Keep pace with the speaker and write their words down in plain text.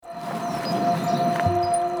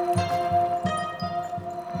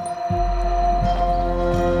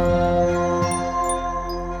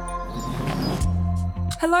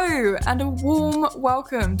and a warm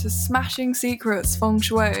welcome to Smashing Secrets Feng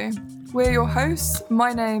Shui. We're your hosts.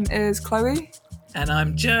 My name is Chloe. And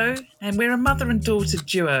I'm Joe, and we're a mother and daughter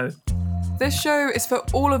duo. This show is for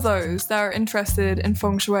all of those that are interested in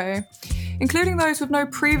Feng Shui, including those with no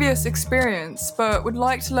previous experience but would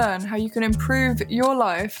like to learn how you can improve your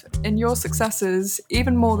life and your successes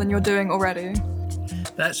even more than you're doing already.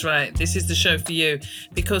 That's right, this is the show for you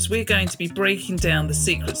because we're going to be breaking down the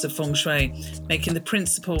secrets of Feng Shui, making the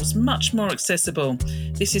principles much more accessible.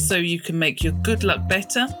 This is so you can make your good luck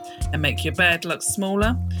better and make your bad luck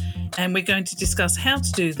smaller. And we're going to discuss how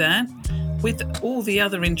to do that with all the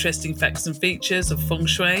other interesting facts and features of Feng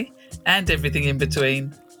Shui and everything in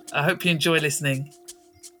between. I hope you enjoy listening.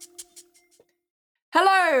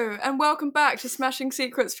 Hello, and welcome back to Smashing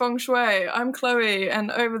Secrets Feng Shui. I'm Chloe,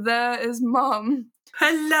 and over there is Mum.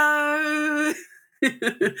 Hello.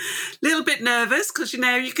 Little bit nervous because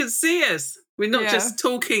you can see us. We're not just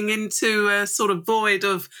talking into a sort of void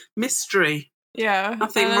of mystery. Yeah.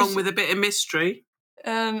 Nothing wrong with a bit of mystery.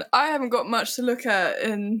 And I haven't got much to look at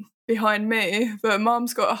behind me, but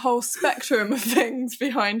Mum's got a whole spectrum of things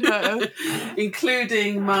behind her.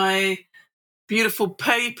 Including my beautiful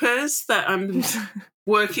papers that I'm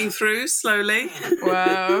working through slowly.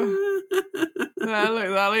 Wow.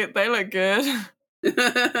 They look good.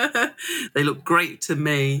 They look great to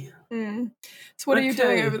me. So what are you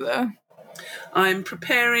doing over there? I'm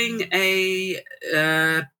preparing a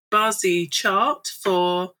Bazi chart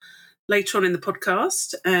for later on in the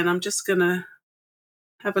podcast, and I'm just going to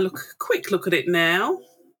have a quick look at it now.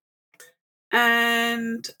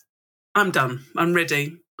 And I'm done. I'm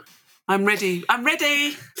ready. I've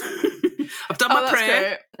done my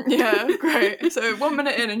prayer. Great. Yeah, great. So 1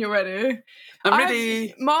 minute in and you're ready. I'm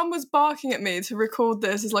ready. Mum was barking at me to record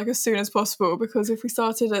this as soon as possible because if we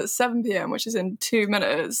started at 7 p.m, which is in 2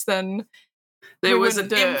 minutes, then there was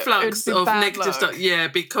an influx of negative stuff. Yeah,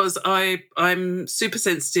 because I'm super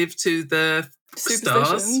sensitive to the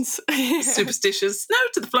stars. Superstitions. No,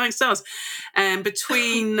 to the flying stars. And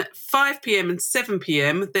between 5 p.m. and 7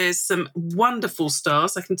 p.m, there's some wonderful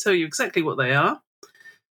stars. I can tell you exactly what they are.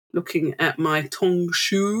 Looking at my Tong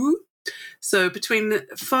Shu. So between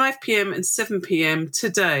 5 p.m. and 7 p.m.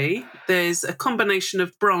 today, there's a combination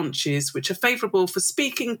of branches which are favourable for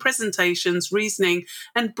speaking, presentations, reasoning,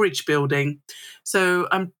 and bridge building. So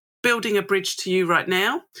I'm building a bridge to you right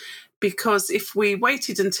now because if we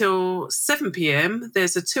waited until 7 p.m,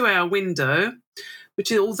 there's a 2-hour window,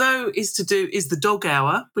 which is the dog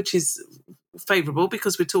hour, which is favourable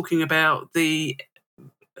because we're talking about the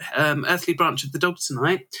earthly branch of the dog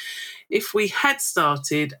tonight. If we had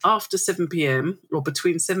started after 7 p.m. or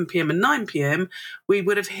between 7 p.m. and 9 p.m, we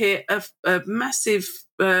would have hit a massive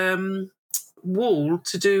wall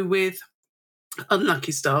to do with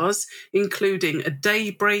unlucky stars, including a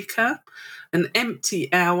daybreaker, an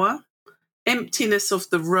empty hour, emptiness of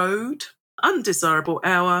the road, undesirable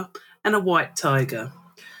hour, and a white tiger.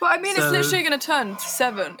 Well, it's literally going to turn to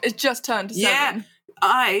 7. It's just turned to 7. Yeah,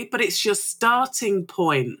 but it's your starting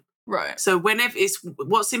point. Right. So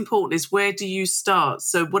what's important is where do you start?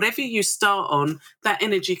 So whatever you start on, that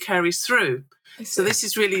energy carries through. So this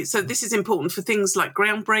is important for things like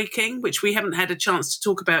groundbreaking, which we haven't had a chance to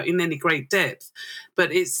talk about in any great depth.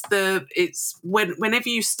 But whenever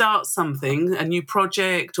you start something, a new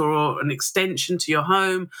project or an extension to your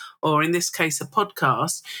home, or in this case a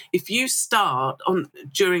podcast, if you start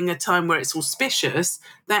during a time where it's auspicious,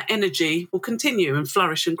 that energy will continue and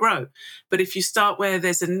flourish and grow. But if you start where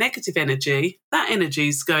there's a negative energy, that energy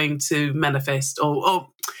is going to manifest, or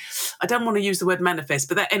I don't want to use the word manifest,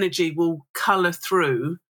 but that energy will colour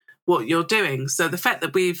through what you're doing. So the fact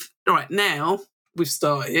that we've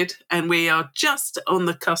started and we are just on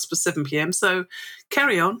the cusp of 7 p.m, so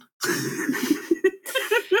carry on.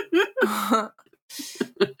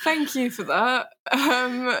 Thank you for that.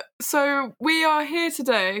 So we are here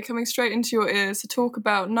today, coming straight into your ears, to talk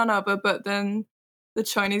about none other but then the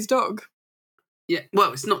Chinese dog. Yeah,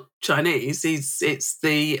 well, it's not Chinese. It's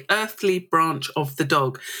the earthly branch of the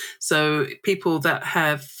dog. So people that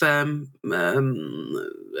have a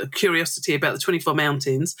curiosity about the 24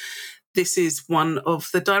 mountains, this is one of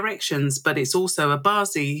the directions, but it's also a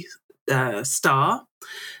Bazi star.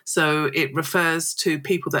 So it refers to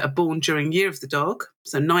people that are born during Year of the Dog.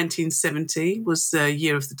 So 1970 was the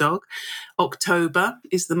Year of the Dog. October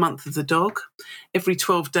is the month of the dog. Every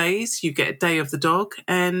 12 days you get a day of the dog.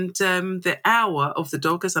 And the hour of the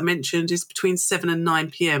dog, as I mentioned, is between 7 and 9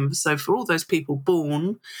 p.m. So for all those people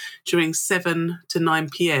born during 7 to 9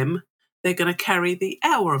 p.m, they're going to carry the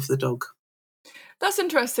hour of the dog. That's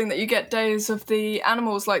interesting that you get days of the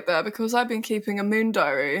animals like that, because I've been keeping a moon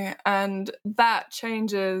diary, and that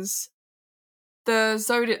changes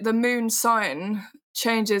the moon sign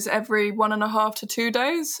changes every 1.5 to 2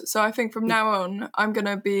 days. So I think from now on, I'm going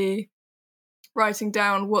to be writing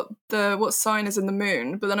down what sign is in the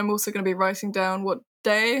moon, but then I'm also going to be writing down what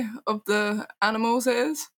day of the animals it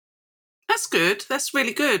is. That's good. That's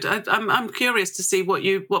really good. I'm curious to see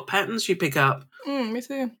what patterns you pick up. Me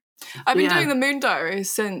too. I've been doing the moon diary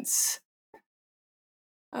since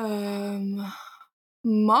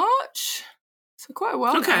March, so quite a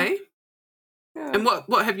while. Okay. Now. Yeah. And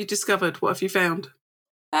what have you discovered? What have you found?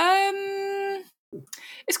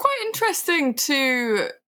 It's quite interesting to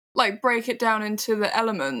break it down into the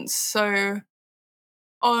elements. So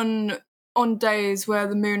on days where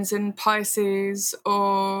the moon's in Pisces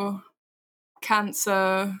or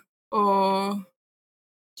Cancer or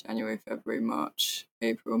January, February, March,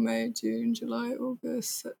 April, May, June, July,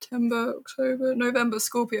 August, September, October, November,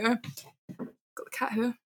 Scorpio. Got the cat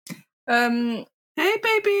here. Hey,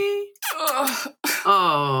 baby.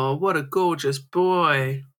 Oh, what a gorgeous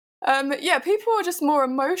boy. People are just more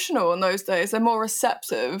emotional on those days. They're more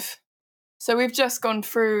receptive. So we've just gone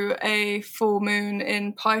through a full moon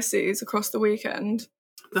in Pisces across the weekend.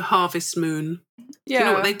 The harvest moon. Yeah. Do you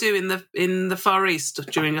know what they do in the Far East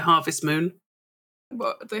during a harvest moon?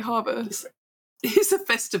 What, they harvest? It's a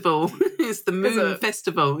festival. It's the Moon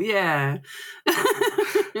Festival. Yeah. To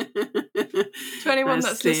anyone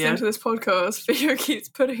that's listening to this podcast, Theo keeps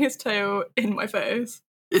putting his tail in my face.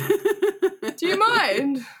 Do you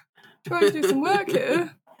mind? Trying to do some work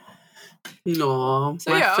here. No,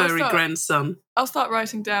 my furry grandson. I'll start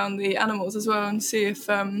writing down the animals as well and see if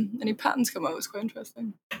any patterns come up. It's quite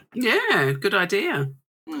interesting. Yeah, good idea.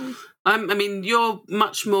 I mean, you're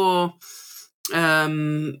much more...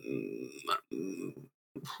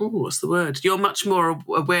 what's the word? You're much more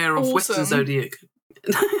aware of Western zodiac.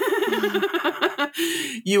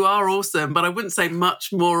 You are awesome, but I wouldn't say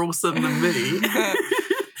much more awesome than me.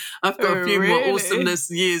 I've got a few more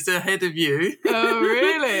awesomeness years ahead of you. Oh,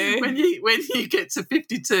 really? when you get to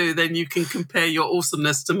 52, then you can compare your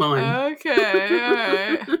awesomeness to mine. Okay, all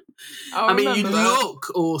right. I mean, you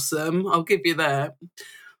look awesome. I'll give you that.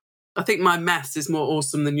 I think my maths is more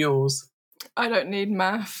awesome than yours. I don't need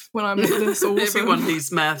math when I'm this awesome. Everyone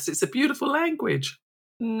needs maths. It's a beautiful language.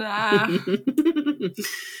 Nah.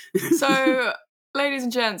 So, ladies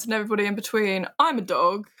and gents and everybody in between, I'm a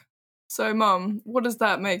dog. So, Mum, what does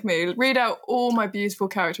that make me? Read out all my beautiful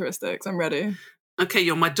characteristics. I'm ready. Okay,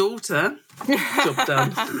 you're my daughter. Job done.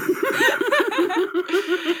 And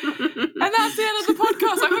that's the end of the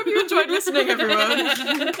podcast. I hope you enjoyed listening, everyone.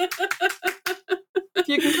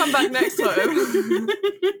 You can come back next time.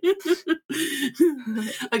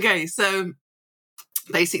 Okay, so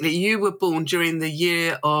basically you were born during the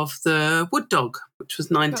year of the wood dog, which was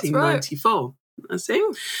 1994. I see.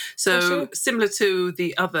 So similar to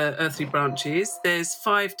the other earthly branches, there's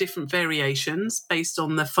 5 different variations based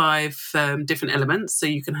on the 5 different elements. So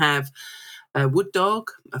you can have a wood dog,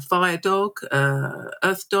 a fire dog,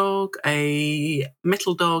 earth dog, a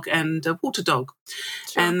metal dog, and a water dog.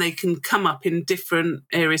 Sure. And they can come up in different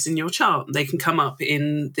areas in your chart. They can come up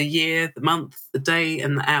in the year, the month, the day,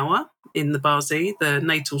 and the hour in the Baazi, the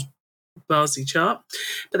natal Baazi chart.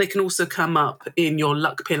 But they can also come up in your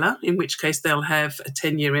luck pillar, in which case they'll have a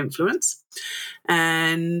 10-year influence.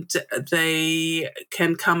 And they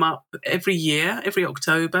can come up every year, every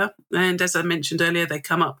October. And as I mentioned earlier, they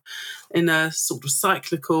come up in a sort of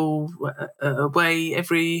cyclical way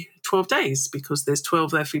every 12 days, because there's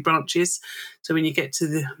 12 earthly branches. So when you get to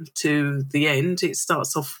the end, it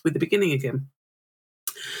starts off with the beginning again.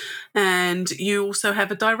 And you also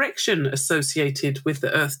have a direction associated with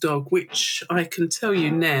the earth dog, which I can tell you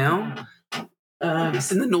now. It's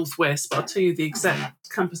in the northwest, but I'll tell you the exact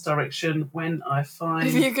compass direction when I find.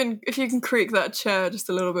 If you can creak that chair just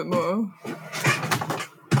a little bit more.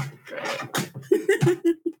 Great.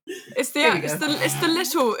 It's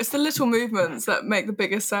the little movements that make the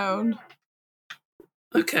biggest sound.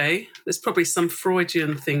 Okay, there's probably some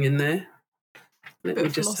Freudian thing in there. Let me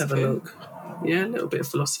just have a look. Yeah, a little bit of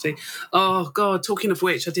philosophy. Oh, God, talking of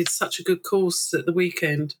which, I did such a good course at the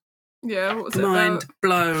weekend. Yeah, what was it Mind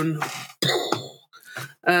blown.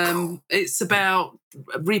 It's about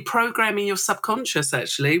reprogramming your subconscious,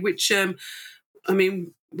 actually, which, I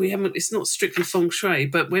mean, it's not strictly feng shui,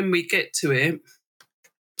 but when we get to it,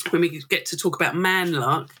 when we get to talk about man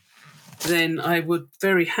luck, then I would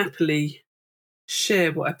very happily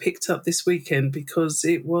share what I picked up this weekend, because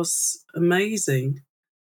it was amazing.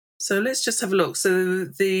 So let's just have a look. So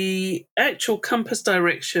the actual compass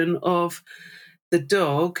direction of the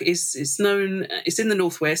dog is known. It's in the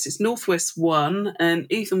northwest. It's Northwest 1, and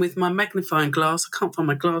even with my magnifying glass, I can't find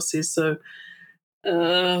my glasses, so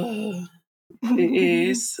it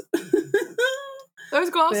is. Those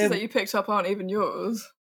glasses that you picked up aren't even yours.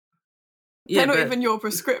 They're not even your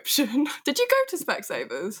prescription. Did you go to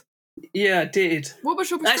Specsavers? Yeah, I did. What was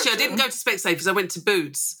your prescription? Actually, I didn't go to Specsavers. I went to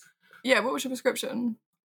Boots. Yeah, what was your prescription?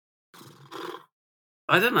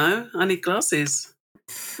 I don't know. I need glasses.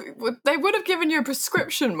 They would have given you a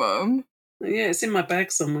prescription, Mum. Yeah, it's in my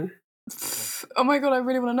bag somewhere. Oh my God, I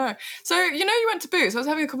really want to know. So, you went to Boots. I was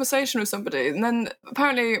having a conversation with somebody, and then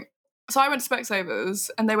apparently... So I went to Specsavers,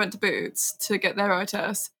 and they went to Boots to get their eye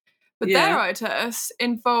test. But their eye test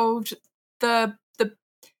involved the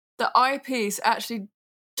eyepiece actually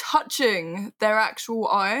touching their actual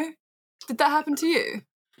eye. Did that happen to you?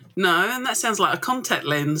 No, and that sounds like a contact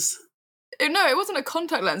lens. No, it wasn't a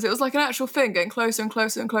contact lens. It was like an actual thing getting closer and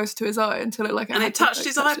closer and closer to his eye until it And it touched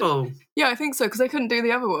his eyeball? Yeah, I think so, because they couldn't do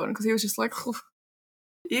the other one because he was just like...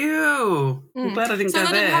 Ew. I'm glad I didn't go there.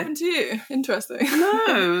 So that didn't happen to you? Interesting.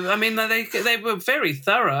 No, I mean, they were very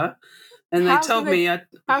thorough, and they told me...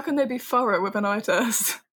 How can they be thorough with an eye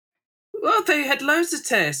test? Well, they had loads of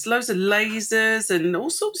tests, loads of lasers and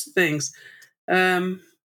all sorts of things. They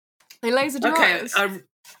lasered your eyes? I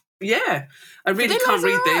really can't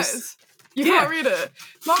read this. You can't read it?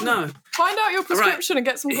 Mum, no. Find out your prescription and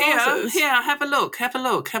get some glasses. Here, have a look.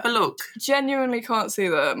 Genuinely can't see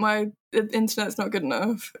that. My internet's not good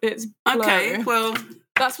enough. It's blurry. Okay, well...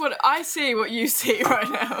 That's what I see, what you see right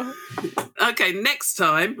now. Okay, next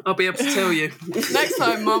time I'll be able to tell you. Next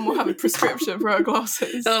time Mum will have a prescription for her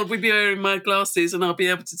glasses. I'll be wearing my glasses and I'll be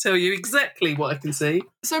able to tell you exactly what I can see.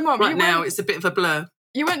 So Mum, right now it's a bit of a blur.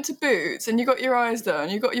 You went to Boots and you got your eyes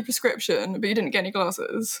done, you got your prescription, but you didn't get any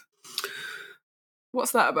glasses.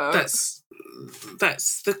 What's that about? That's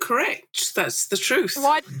the truth.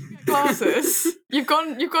 Why glasses? You've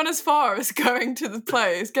gone as far as going to the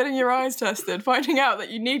place, getting your eyes tested, finding out that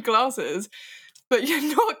you need glasses, but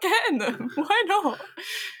you're not getting them. Why not?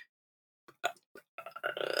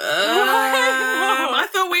 I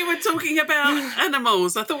thought we were talking about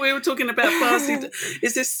animals. I thought we were talking about passing.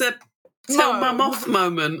 Is this the tell mum off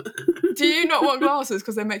moment? Do you not want glasses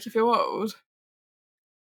because they make you feel old?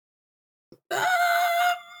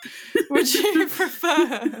 Would you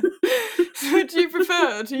prefer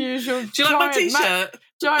to use your Do you like my t-shirt?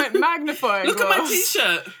 Giant magnifying glass? Look at my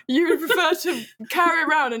t-shirt. You would prefer to carry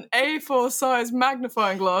around an A4 size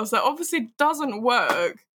magnifying glass that obviously doesn't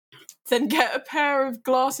work than get a pair of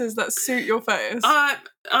glasses that suit your face.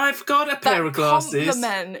 I've got a pair of glasses.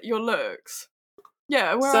 Complement your looks.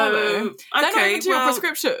 Yeah, where are they? They're not even to your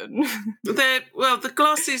prescription. The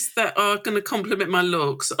glasses that are going to complement my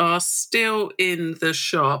looks are still in the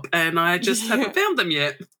shop, and I just haven't found them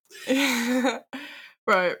yet.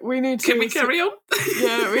 Right, we need to... Can we carry on?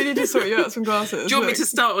 Yeah, we need to sort you out some glasses. Do you want me to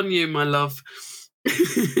start on you, my love?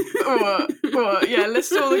 What? Yeah,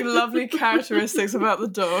 list all the lovely characteristics about the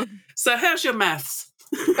dog. So how's your maths?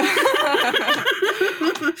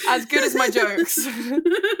 As good as my jokes.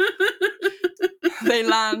 They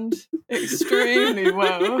land extremely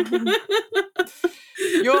well.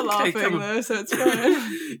 You're laughing though, so it's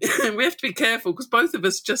fine. We have to be careful because both of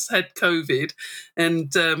us just had COVID,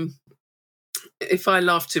 and if I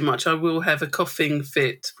laugh too much, I will have a coughing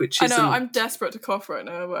fit. Which is I know I'm desperate to cough right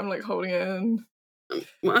now, but I'm like holding it in.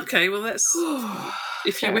 Okay, well that's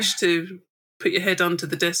if you wish to put your head under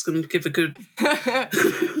the desk and give a good... Put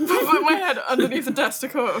my head underneath the desk to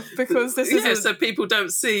cough, because this is... so people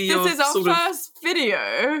don't see your... This is our first video.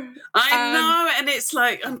 I know, and it's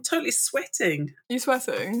like, I'm totally sweating. You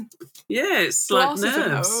sweating? Yeah, it's like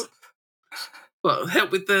nerves. What,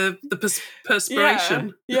 help with the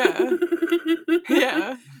perspiration? Yeah.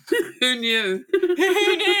 Yeah. Who knew?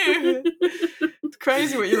 Who knew? It's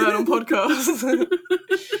crazy what you learn on podcasts.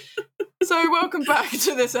 So welcome back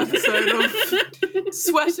to this episode of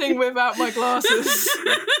Sweating Without My Glasses.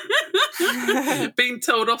 Being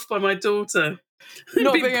told off by my daughter.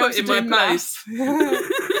 Not being able to do math.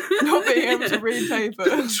 Not being able to read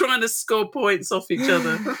paper. Trying to score points off each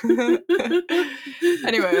other.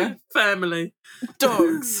 Anyway. Family.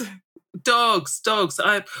 Dogs.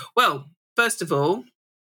 Well, first of all,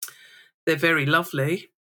 they're very lovely.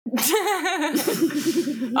 Are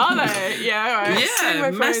they? Yeah, all right. Yeah,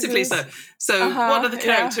 massively so. So what are the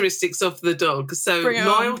characteristics of the dog? So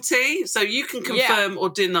loyalty. So you can confirm or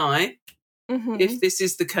deny if this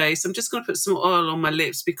is the case. I'm just going to put some oil on my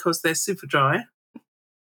lips because they're super dry.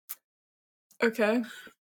 Okay.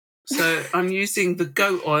 So I'm using the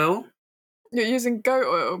goat oil. You're using goat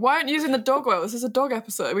oil. Why aren't you using the dog oil? This is a dog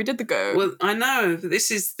episode. We did the goat. Well, I know.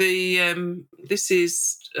 This is the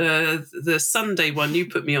Sunday one you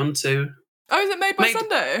put me onto. Oh, is it made by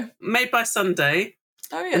Sunday? Made by Sunday.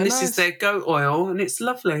 Oh, yeah, and this is their goat oil, and it's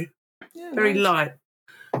lovely. Yeah, very light.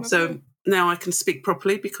 Lovely. So now I can speak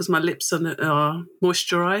properly because my lips are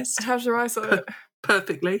moisturised. How's your eyesight?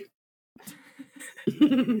 Perfectly.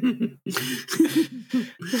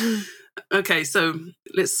 Okay, so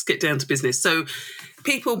let's get down to business. So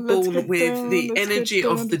people born with the energy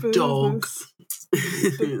of the dog.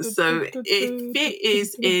 So if it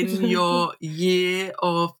is in your year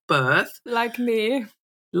of birth, like me,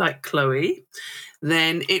 like Chloe,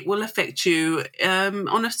 then it will affect you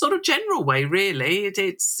on a sort of general way, really.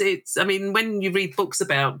 It's. I mean, when you read books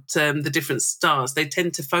about the different stars, they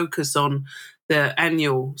tend to focus on the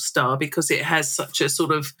annual star because it has such a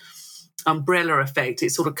sort of umbrella effect.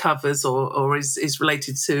 It sort of covers or is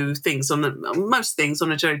related to things most things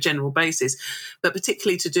on a very general basis, but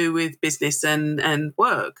particularly to do with business and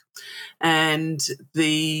work. And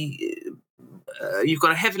you've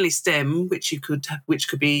got a heavenly stem, which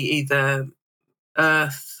could be either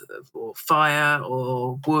earth or fire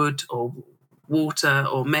or wood or water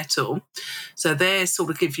or metal. So they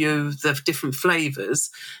sort of give you the different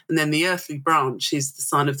flavours. And then the earthly branch is the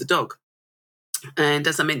sign of the dog. And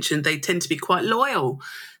as I mentioned, they tend to be quite loyal.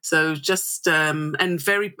 So just and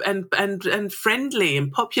very and friendly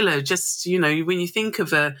and popular. Just, you know, when you think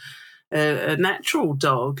of a natural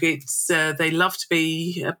dog, it's they love to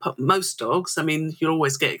be most dogs. I mean, you'll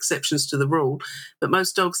always get exceptions to the rule, but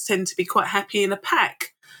most dogs tend to be quite happy in a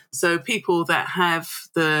pack. So people that have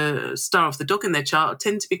the star of the dog in their chart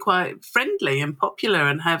tend to be quite friendly and popular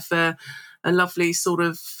and have a lovely sort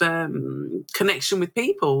of connection with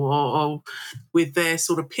people or with their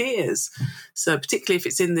sort of peers. So particularly if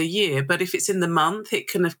it's in the year, but if it's in the month, it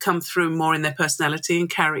can have come through more in their personality and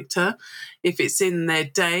character. If it's in their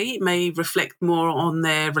day, it may reflect more on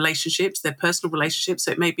their relationships, their personal relationships.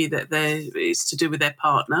 So it may be that it's to do with their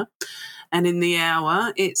partner. And in the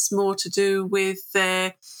hour, it's more to do with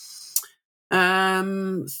their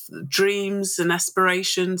dreams and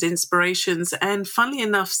aspirations, inspirations, and funnily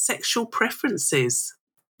enough, sexual preferences.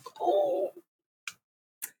 Oh.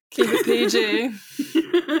 Keep it PG.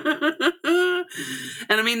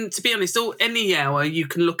 And I mean, to be honest, any hour you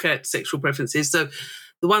can look at sexual preferences. So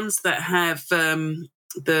the ones that have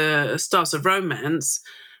the stars of romance,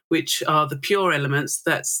 which are the pure elements,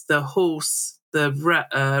 that's the horse, the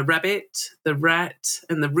rabbit, the rat,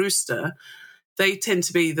 and the rooster. They tend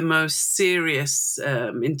to be the most serious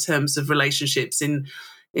in terms of relationships in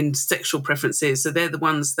sexual preferences. So they're the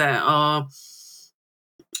ones that are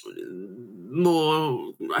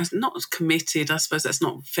more, not committed, I suppose that's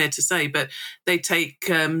not fair to say, but they take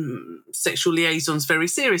sexual liaisons very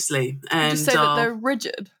seriously. And just say that they're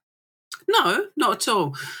rigid? No, not at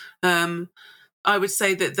all. I would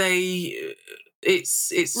say that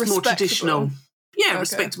it's more traditional. Yeah, okay.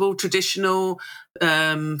 Respectable, traditional,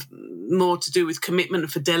 more to do with commitment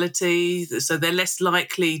and fidelity. So they're less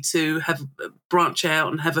likely to branch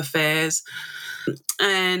out and have affairs.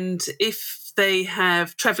 And if they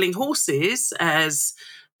have travelling horses as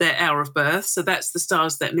their hour of birth, so that's the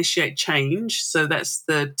stars that initiate change. So that's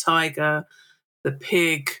the tiger, the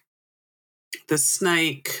pig, the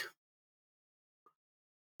snake.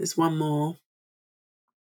 There's one more.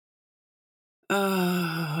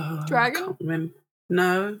 Dragon? I can't remember.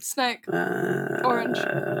 No. Snake. Orange.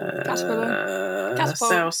 Caterpillar.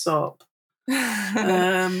 Soursop.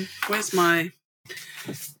 Where's my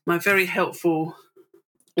very helpful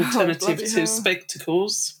alternative to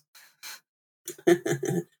spectacles?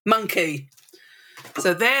 Monkey.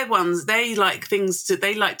 So they're ones, they like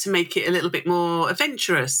to make it a little bit more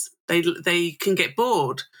adventurous. They can get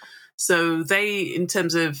bored. So they, in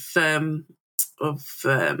terms of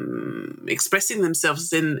expressing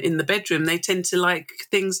themselves in the bedroom, they tend to like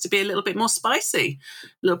things to be a little bit more spicy, a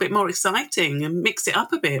little bit more exciting, and mix it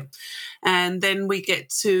up a bit. And then we get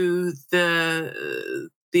to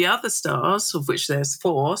the other stars, of which there's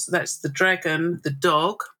 4. So that's the dragon, the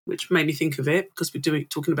dog, which made me think of it because we're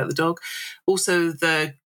talking about the dog. Also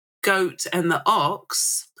the goat and the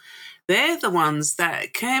ox. They're the ones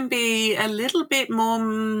that can be a little bit more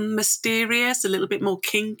mysterious, a little bit more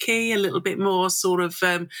kinky, a little bit more sort of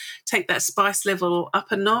take that spice level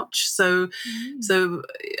up a notch. So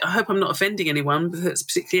I hope I'm not offending anyone, but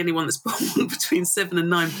particularly anyone that's born between 7 and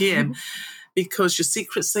 9 p.m. because your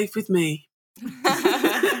secret's safe with me.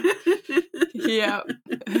 Yeah.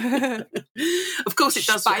 Of course, it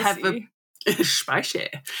does have a spicy.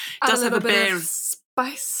 It does have a bear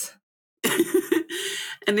spice.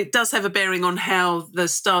 And it does have a bearing on how the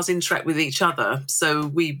stars interact with each other. So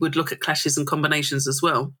we would look at clashes and combinations as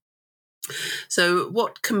well. So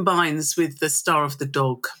what combines with the star of the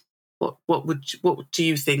dog? What do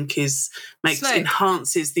you think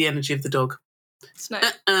enhances the energy of the dog? Snake.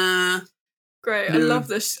 Great. No. I love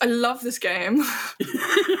this game. All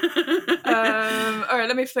right,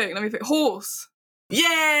 let me think. Horse.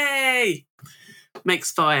 Yay!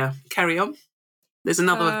 Makes fire. Carry on. There's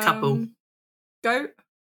another couple. Goat.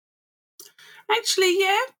 Actually,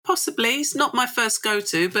 yeah, possibly. It's not my first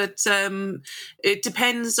go-to, but it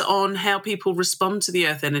depends on how people respond to the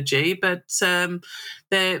earth energy. But in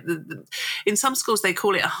some schools, they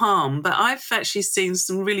call it a harm. But I've actually seen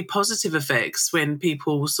some really positive effects when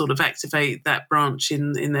people sort of activate that branch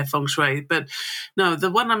in their feng shui. But no, the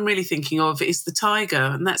one I'm really thinking of is the tiger.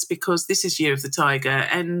 And that's because this is Year of the Tiger.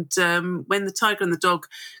 And when the tiger and the dog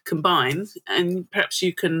combine, and perhaps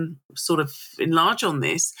you can sort of enlarge on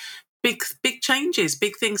this, big changes,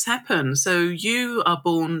 big things happen. So you are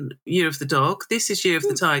born Year of the Dog. This is Year of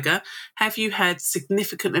the Tiger. Have you had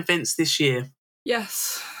significant events this year?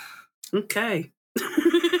 Yes. Okay.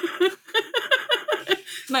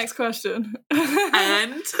 Next question.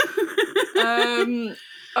 And?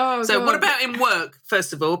 So what about in work,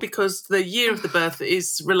 first of all? Because the year of the birth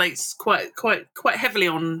relates quite heavily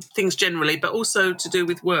on things generally, but also to do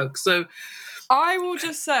with work. So I will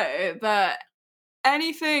just say that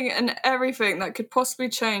anything and everything that could possibly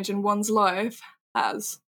change in one's life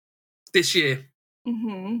has. This year?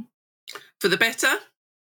 Mm-hmm. For the better?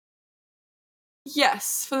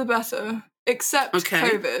 Yes, for the better. Except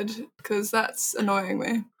COVID, because that's annoying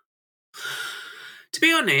me. To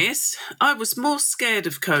be honest, I was more scared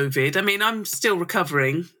of COVID. I mean, I'm still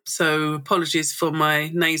recovering, so apologies for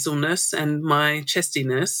my nasalness and my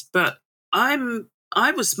chestiness, but I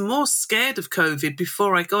was more scared of COVID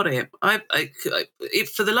before I got it.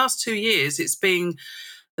 For the last 2 years, it's been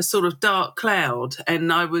a sort of dark cloud,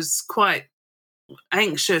 and I was quite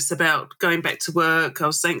anxious about going back to work. I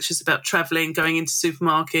was anxious about travelling, going into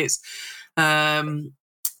supermarkets. I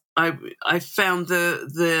found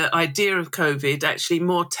the idea of COVID actually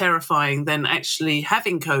more terrifying than actually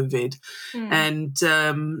having COVID. And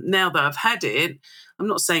now that I've had it, I'm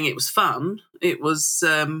not saying it was fun. It was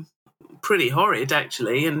pretty horrid,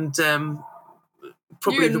 actually, and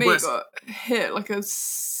probably the worst. Got hit like a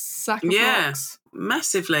sack of rocks.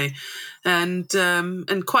 Massively, and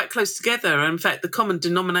quite close together. In fact, the common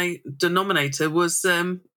denominator was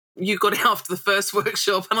you got it after the first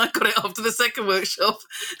workshop, and I got it after the second workshop.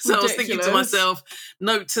 So ridiculous. I was thinking to myself,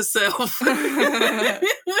 note to self. I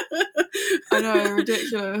know,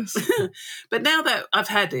 ridiculous. But now that I've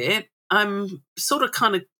had it, I'm sort of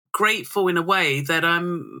kind of grateful in a way that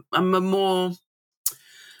I'm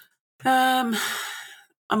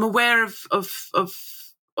aware of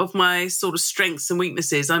my sort of strengths and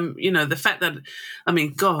weaknesses. The fact that,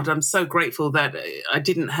 I'm so grateful that I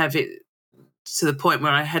didn't have it to the point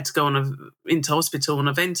where I had to go into hospital on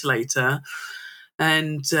a ventilator,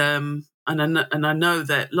 and I know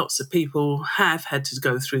that lots of people have had to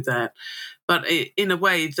go through that. But in a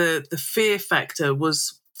way, the fear factor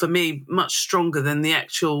was, for me, much stronger than the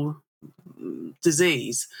actual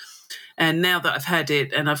disease. And now that I've had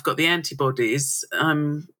it and I've got the antibodies,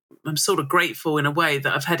 I'm sort of grateful in a way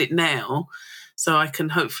that I've had it now, so I can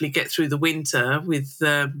hopefully get through the winter with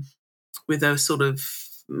a sort of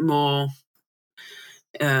more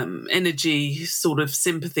energy sort of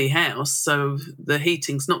sympathy house. So the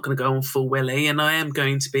heating's not going to go on full welly, and I am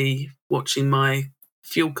going to be watching my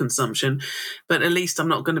fuel consumption, but at least I'm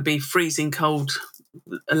not going to be freezing cold,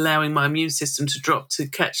 allowing my immune system to drop to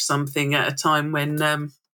catch something at a time when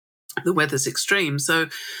the weather's extreme. So,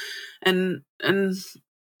 and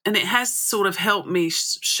it has sort of helped me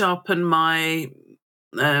sharpen my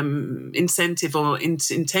incentive or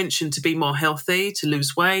intention to be more healthy, to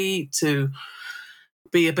lose weight, to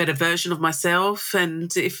be a better version of myself.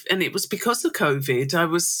 And it was because of COVID. I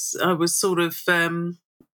was sort of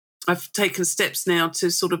I've taken steps now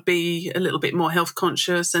to sort of be a little bit more health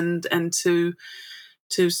conscious and to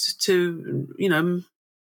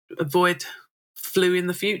avoid flu in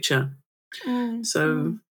the future.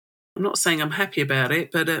 So I'm not saying I'm happy about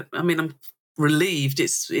it, but I'm relieved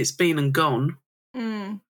it's been and gone.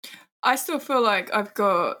 I still feel like I've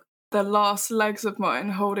got the last legs of mine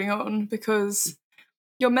holding on, because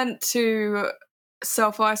you're meant to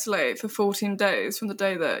self-isolate for 14 days from the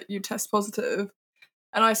day that you test positive.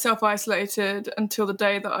 And I self-isolated until the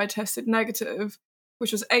day that I tested negative,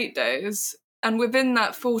 which was 8 days. And within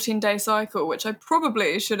that 14-day cycle, which I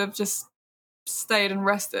probably should have just stayed and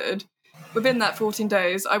rested, within that 14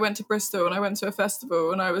 days, I went to Bristol and I went to a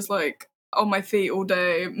festival, and I was like on my feet all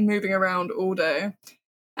day, moving around all day.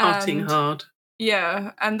 Partying hard.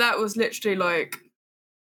 Yeah, and that was literally like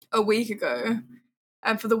a week ago.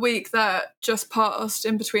 And for the week that just passed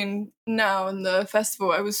in between now and the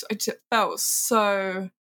festival, I felt so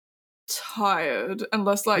tired and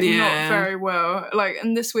not very well. Like,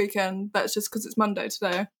 and this weekend, that's just because it's Monday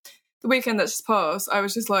today. The weekend that just passed, I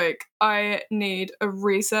was just like, I need a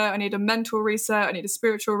reset. I need a mental reset. I need a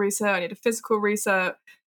spiritual reset. I need a physical reset.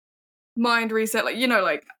 Mind reset. Like,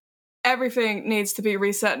 like everything needs to be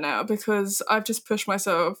reset now because I've just pushed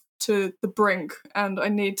myself to the brink and I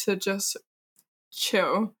need to just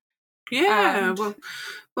chill. Yeah,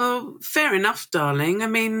 well, fair enough, darling. I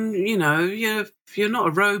mean, you're not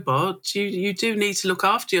a robot. You do need to look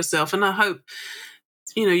after yourself, and I hope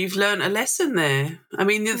you've learned a lesson there. I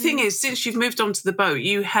mean, the thing is, since you've moved onto the boat,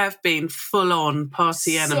 you have been full on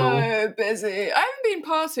party animal. So busy. I haven't been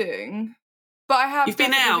partying, but I have. You've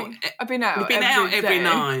been out. I've been out. You've been out every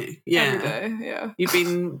night. Yeah, every day. Yeah. You've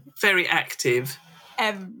been very active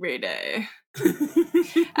every day.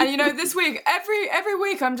 And this week, every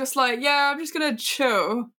week, I'm just like, I'm just gonna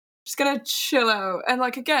chill out. And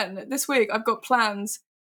like again, this week I've got plans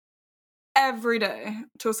every day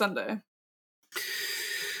till Sunday.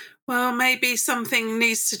 Well, maybe something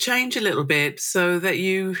needs to change a little bit so that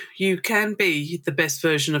you can be the best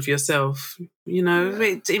version of yourself.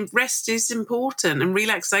 Rest is important, and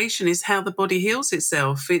relaxation is how the body heals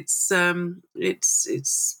itself. It's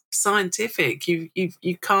scientific.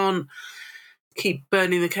 You can't keep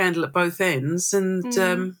burning the candle at both ends and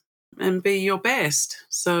be your best.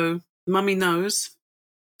 So mummy knows.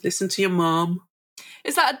 Listen to your mom.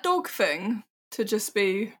 Is that a dog thing to just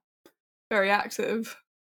be very active?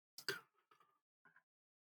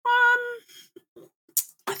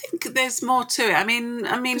 I think there's more to it. I mean,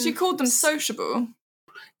 because you called them sociable.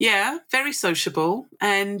 Yeah, very sociable,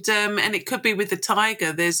 and it could be with the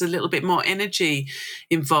tiger. There's a little bit more energy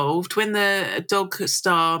involved when the dog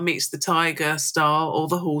star meets the tiger star or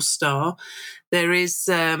the horse star. There is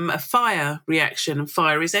a fire reaction, and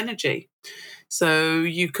fire is energy. So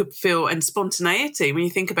you could feel, and spontaneity. When you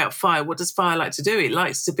think about fire, what does fire like to do? It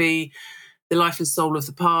likes to be the life and soul of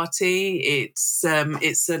the party. It's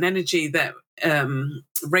an energy that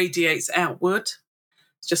radiates outward.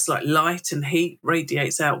 Just like light and heat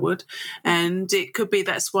radiates outward. And it could be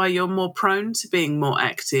that's why you're more prone to being more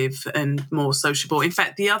active and more sociable. In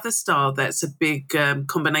fact, the other star that's a big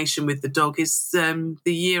combination with the dog is the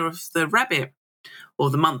year of the rabbit,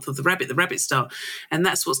 or the month of the rabbit star. And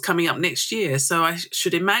that's what's coming up next year. So I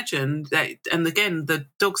should imagine that, and again, the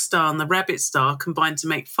dog star and the rabbit star combine to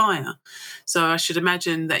make fire. So I should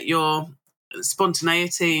imagine that your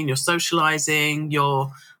spontaneity and your socializing,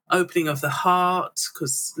 your opening of the heart,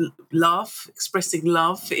 because love, expressing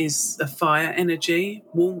love is a fire energy,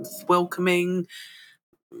 warmth, welcoming,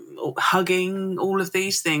 hugging, all of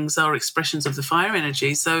these things are expressions of the fire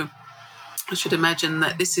energy. So I should imagine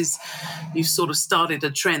that you've sort of started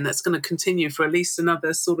a trend that's going to continue for at least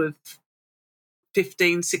another sort of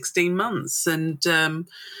 15, 16 months. And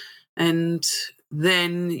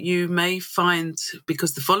then you may find,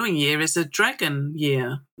 because the following year is a dragon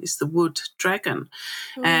year, it's the wood dragon.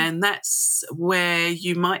 And that's where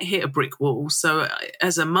you might hit a brick wall. So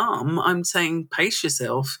as a mum, I'm saying pace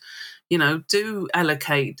yourself, do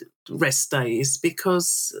allocate rest days,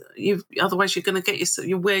 because otherwise you're going to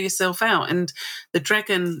you wear yourself out, and the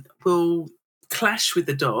dragon will clash with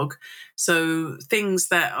the dog. So things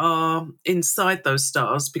that are inside those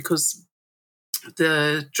stars, because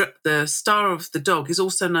the star of the dog is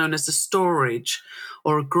also known as a storage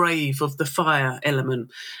or a grave of the fire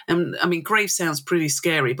element. And I mean, grave sounds pretty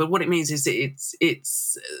scary, but what it means is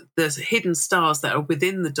it's the hidden stars that are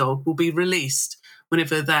within the dog will be released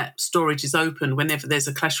whenever that storage is open, whenever there's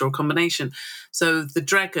a clash or a combination. So the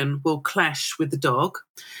dragon will clash with the dog,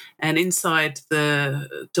 and inside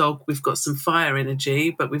the dog we've got some fire energy,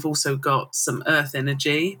 but we've also got some earth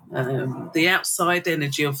energy. The outside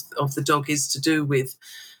energy of the dog is to do with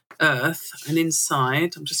earth, and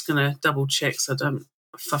inside, I'm just going to double check so I don't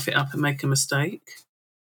fluff it up and make a mistake.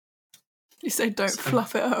 You say don't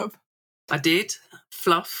fluff it up. I did.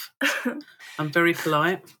 Fluff. I'm very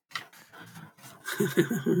polite.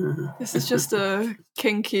 This is just a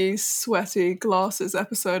kinky, sweaty glasses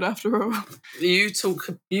episode after all. You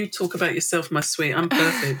talk about yourself, my sweet. I'm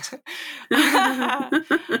perfect.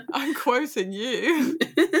 I'm quoting you.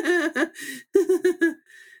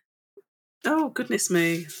 Oh, goodness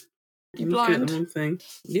me. You blind? The wrong thing.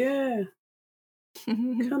 Yeah.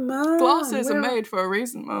 Come on. Glasses are made for a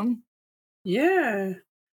reason, Mum. Yeah.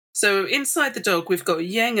 So inside the dog, we've got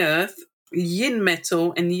yang earth, yin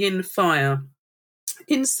metal, and yin fire.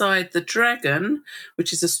 Inside the dragon,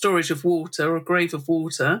 which is a storage of water or a grave of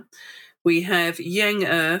water, we have yang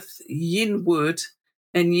earth, yin wood,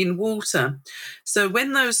 and yin water. So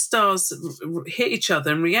when those stars hit each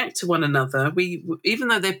other and react to one another, even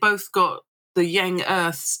though they've both got the yang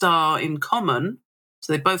earth star in common,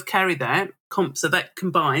 so they both carry that, so that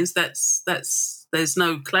combines, there's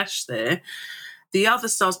no clash there. The other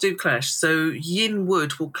stars do clash. So yin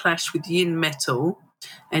wood will clash with yin metal,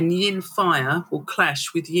 and yin fire will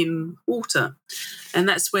clash with yin water. And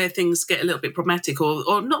that's where things get a little bit problematic,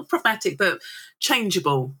 or not problematic, but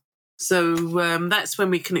changeable. So that's when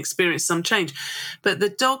we can experience some change. But the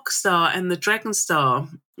dog star and the dragon star,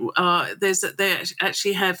 they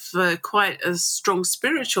actually have quite a strong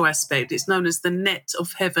spiritual aspect. It's known as the net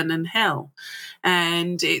of heaven and hell.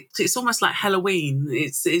 And it's almost like Halloween.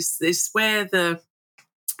 It's where the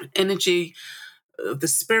energy, the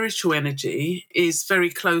spiritual energy, is very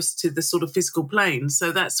close to the sort of physical plane.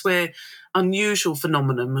 So that's where unusual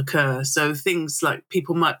phenomena occur. So things like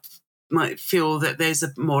people might feel that there's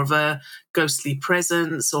more of a ghostly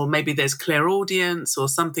presence, or maybe there's clairaudience or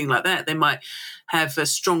something like that. They might have a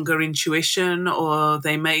stronger intuition, or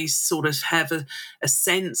they may sort of have a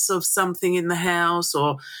sense of something in the house,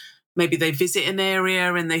 or maybe they visit an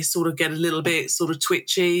area and they sort of get a little bit sort of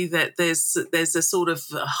twitchy, that there's a sort of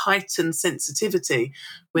heightened sensitivity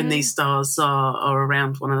when these stars are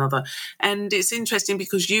around one another. And it's interesting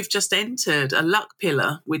because you've just entered a luck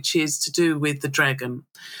pillar, which is to do with the dragon.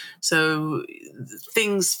 So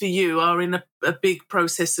things for you are in a big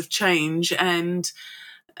process of change and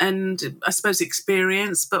I suppose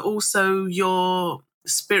experience, but also your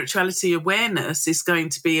spirituality awareness is going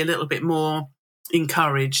to be a little bit more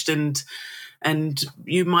encouraged, and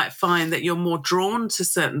you might find that you're more drawn to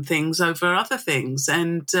certain things over other things,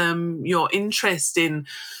 and your interest in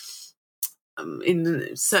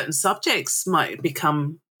certain subjects might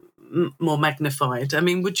become more magnified. I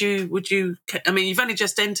mean, would you? I mean, you've only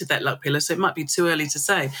just entered that luck pillar, so it might be too early to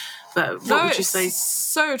say. But what would you say?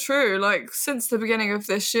 So true. Like, since the beginning of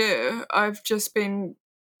this year, I've just been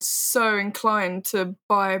so inclined to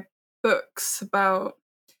buy books about.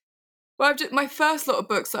 Well, my first lot of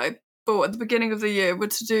books that I bought at the beginning of the year were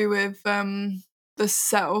to do with the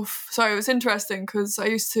self. So it was interesting because I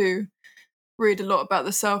used to read a lot about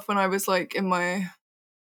the self when I was like in my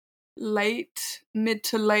mid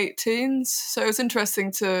to late teens. So it was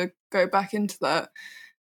interesting to go back into that.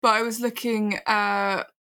 But I was looking at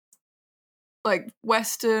like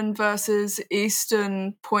Western versus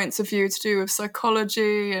Eastern points of view to do with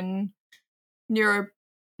psychology and neuropathy,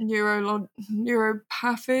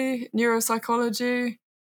 neuropsychology,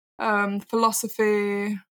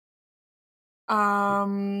 philosophy.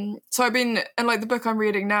 So I've been, and like the book I'm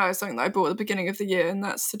reading now is something that I bought at the beginning of the year, and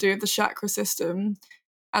that's to do with the chakra system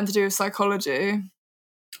and to do with psychology.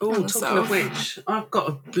 Oh, talking of which, I've got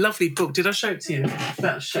a lovely book. Did I show it to you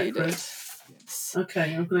about chakras? Yes.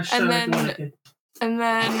 Okay, I'm going to show it. And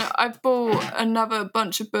then I've bought another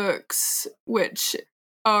bunch of books which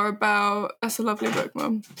are about, that's a lovely book,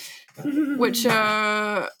 Mum, which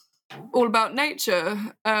are all about nature.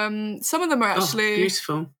 Some of them are actually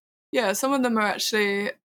beautiful. Yeah, some of them are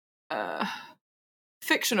actually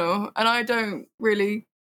fictional, and I don't really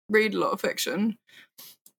read a lot of fiction,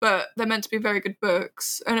 but they're meant to be very good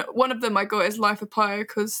books. And one of them I got is Life of Pi,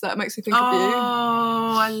 because that makes me think of you.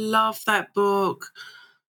 Oh, I love that book.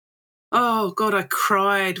 Oh, God, I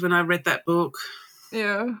cried when I read that book.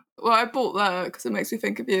 Yeah. Well, I bought that because it makes me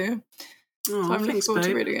think of you. Oh, so I'm looking forward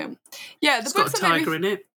to reading it. Yeah, it's got a tiger in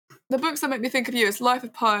it. The books that make me think of you is Life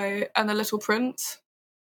of Pi and The Little Prince.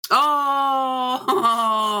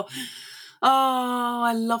 Oh,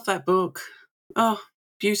 I love that book. Oh,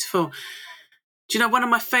 beautiful. Do you know, one of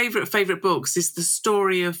my favourite books is The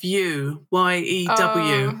Story of You,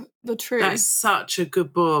 Y-E-W. The Tree. That's such a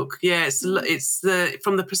good book. Yeah, it's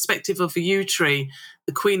from the perspective of a yew tree,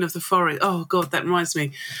 the queen of the forest. Oh, God, that reminds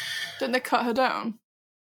me. Didn't they cut her down?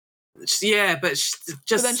 Yeah, but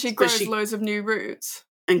then she grows loads of new roots.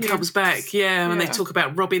 And comes back, and they talk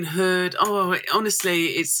about Robin Hood. Oh, honestly,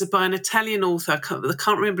 it's by an Italian author. I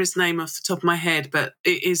can't remember his name off the top of my head, but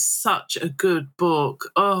it is such a good book.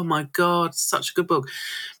 Oh, my God, such a good book.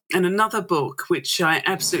 And another book, which I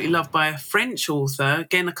absolutely love, by a French author,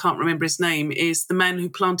 again, I can't remember his name, is The Man Who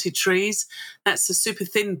Planted Trees. That's a super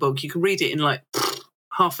thin book. You can read it in like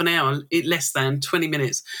half an hour, less than 20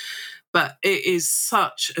 minutes. But it is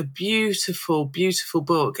such a beautiful, beautiful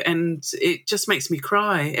book, and it just makes me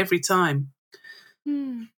cry every time.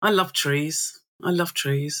 I love trees. I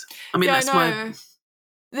mean, that's my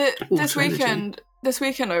this weekend. This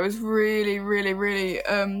weekend, I was really, really, really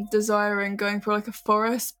desiring going for like a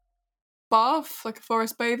forest bath, like a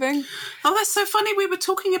forest bathing. Oh, that's so funny. We were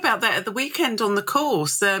talking about that at the weekend on the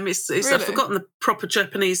course. It's Really? I've forgotten the proper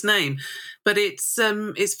Japanese name, but it's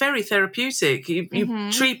very therapeutic. You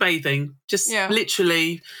tree bathing, just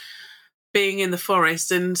literally being in the forest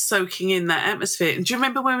and soaking in that atmosphere. And do you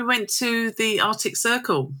remember when we went to the Arctic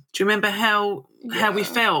Circle? Do you remember how we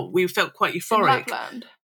felt? We felt quite euphoric. In Lapland.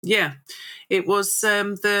 Yeah. It was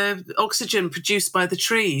the oxygen produced by the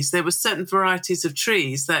trees. There were certain varieties of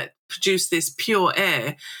trees that produced this pure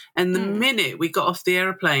air. And the minute we got off the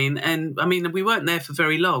aeroplane, and I mean, we weren't there for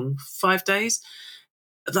very long, 5 days,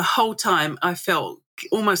 the whole time I felt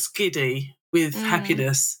almost giddy with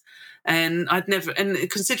happiness. And and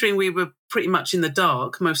considering we were pretty much in the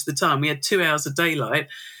dark most of the time, we had 2 hours of daylight,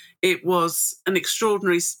 it was an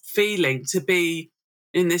extraordinary feeling to be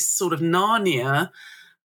in this sort of Narnia,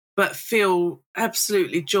 but feel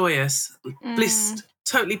absolutely joyous,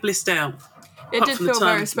 totally blissed out. It did feel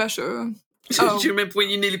very special. Do you remember when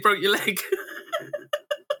you nearly broke your leg?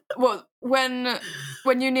 What, when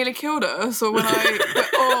you nearly killed us, or when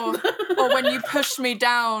or when you pushed me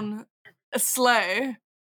down a sleigh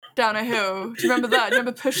down a hill? Do you remember that? Do you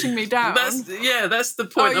remember pushing me down? That's the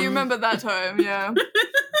point. Oh, you remember that time, yeah.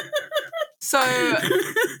 So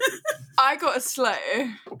I got a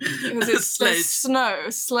sleigh because there's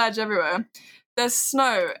sledge everywhere. There's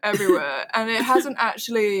snow everywhere, and it hasn't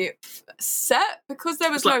actually set because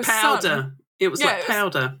there was no powder. sun. It was like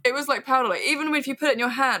powder. It was like powder. Like, even if you put it in your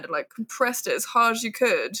hand and like compressed it as hard as you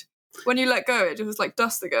could, when you let go, it was like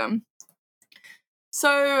dust again.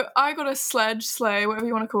 So I got a sleigh, whatever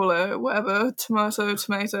you want to call it, whatever,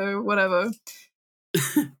 tomato, whatever.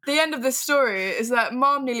 The end of this story is that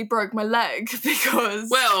Mom nearly broke my leg because...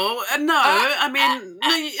 Well, no, I mean...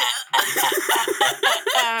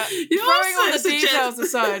 throwing all the details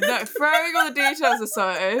aside,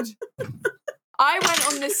 I went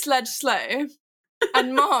on this sleigh,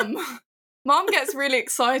 and Mom gets really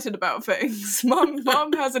excited about things.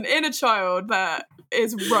 Mom has an inner child that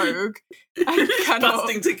is rogue and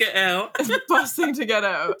busting to get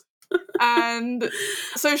out. And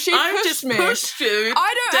so she pushed me. Pushed you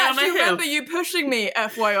I don't actually remember you pushing me,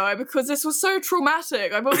 FYI, because this was so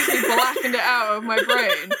traumatic. I've obviously blackened it out of my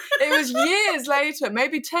brain. It was years later,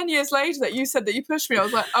 maybe 10 years later, that you said that you pushed me. I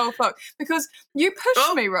was like, oh, fuck. Because you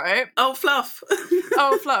pushed me, right? Oh, fluff.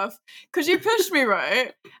 Because you pushed me,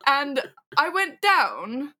 right? And I went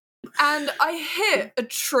down and I hit a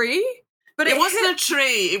tree. But it wasn't a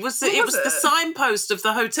tree. It was the signpost of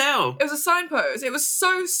the hotel. It was a signpost. It was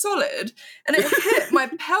so solid, and it hit my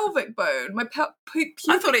pelvic bone. Pubic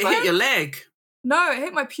I thought it bone. hit your leg. No, it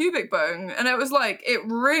hit my pubic bone, and it was like it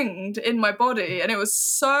ringed in my body, and it was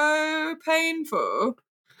so painful.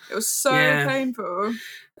 It was so painful.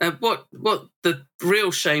 What the real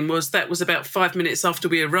shame was that was about 5 minutes after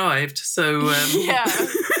we arrived. So yeah.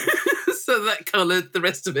 So that coloured the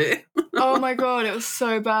rest of it. Oh my God, it was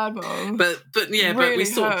so bad, Mom. But yeah, really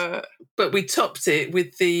but we topped it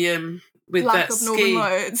with the with lack that of ski. Northern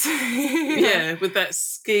Lights. Yeah, with that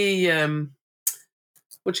ski.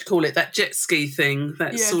 What do you call it? That jet ski thing.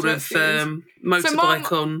 That sort of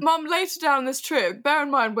motorbike on. Mom, later down this trip, bear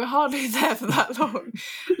in mind we're hardly there for that long.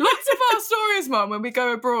 Lots of our stories, Mom, when we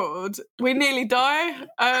go abroad, we nearly die.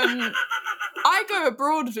 I go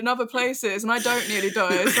abroad in other places and I don't nearly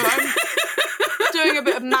die, so I'm doing a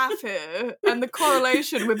bit of math here, and the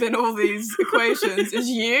correlation within all these equations is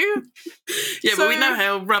you. Yeah, but we know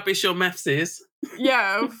how rubbish your maths is.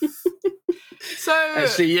 Yeah. So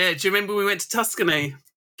actually, yeah. Do you remember we went to Tuscany?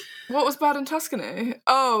 What was bad in Tuscany?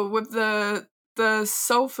 Oh, with the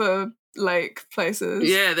sulphur lake places.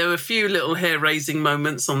 Yeah, there were a few little hair-raising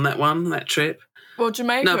moments on that trip. Well,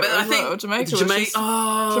 Jamaica. No, but I think Jamaica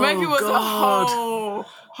was the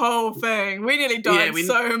whole thing. We nearly died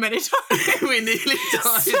so many times. We nearly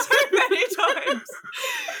died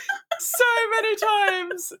so many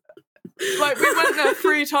times. Like, we went there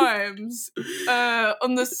 3 times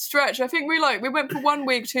on the stretch. I think we went for 1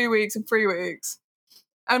 week, 2 weeks, and 3 weeks.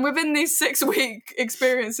 And within these 6-week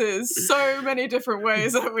experiences, so many different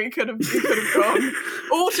ways that we could have gone.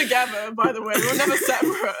 All together, by the way. We were never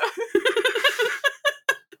separate.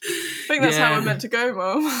 I think that's how we're meant to go,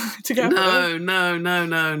 Mom. Together. No.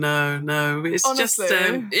 It's honestly,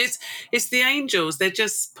 just it's the angels. They're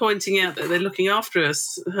just pointing out that they're looking after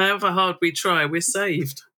us. However hard we try, we're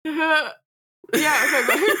saved. Yeah, okay,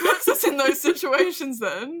 but who puts us in those situations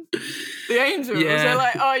then? The angels. Yeah. They're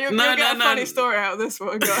like, oh, you'll get a funny story out of this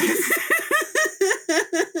one, guys.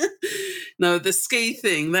 No, the ski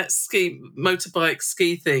thing, that motorbike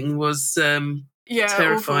ski thing was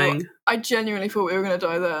terrifying. Awful. I genuinely thought we were going to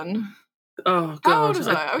die then. Oh, God. How old was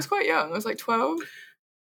I? I was quite young. I was like 12.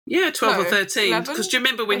 Yeah, 12 or 13. Because do you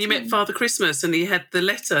remember when 13? You met Father Christmas and he had the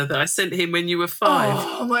letter that I sent him when you were 5?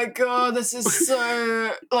 Oh my God, this is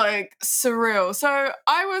so like surreal. So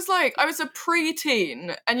I was a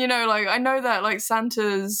preteen, and I know that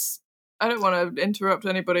Santa's, I don't want to interrupt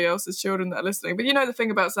anybody else's children that are listening, but the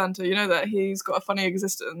thing about Santa, that he's got a funny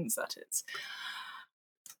existence, that it's,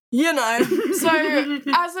 So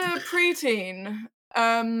as a preteen,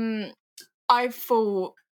 I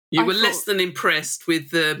thought, you were less than impressed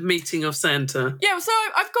with the meeting of Santa. Yeah, so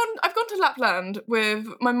I've gone to Lapland with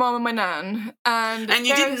my mum and my nan, and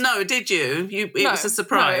you didn't know, did you? It was a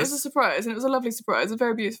surprise. No, it was a surprise, and it was a lovely surprise. It was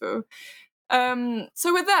very beautiful.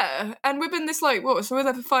 So we're there, and within this so we're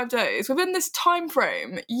there for 5 days. Within this time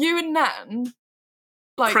frame, you and Nan,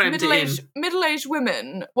 middle-aged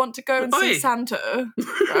women, want to go and see Santa,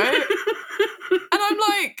 right? And I'm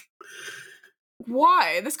like,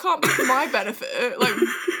 why? This can't be for my benefit.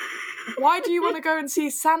 Why do you want to go and see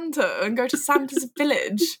Santa and go to Santa's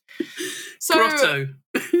village?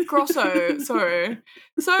 Grotto, sorry.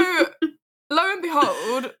 So, lo and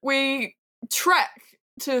behold, we trek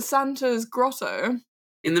to Santa's grotto.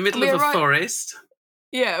 In the middle of a forest.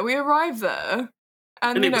 Yeah, we arrive there.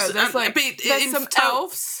 And there's some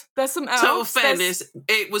elves. There's some elves. Total fairness,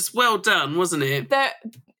 it was well done, wasn't it?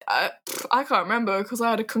 I can't remember because I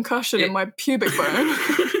had a concussion in my pubic bone.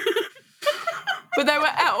 But there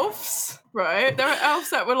were elves, right? There were elves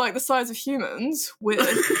that were the size of humans, weird,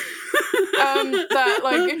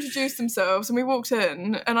 that introduced themselves, and we walked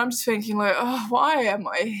in, and I'm just thinking oh, why am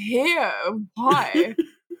I here? Why?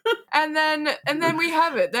 and then we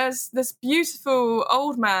have it. There's this beautiful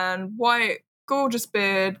old man, white, gorgeous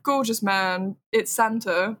beard, gorgeous man. It's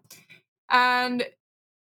Santa, and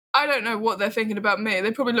I don't know what they're thinking about me.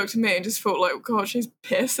 They probably looked at me and just thought, God, she's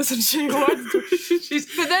pissed, isn't she? she's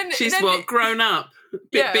grown up,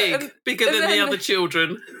 bigger than the other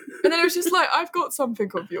children. And then it was just I've got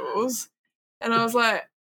something of yours, and I was like,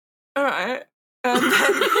 all right, and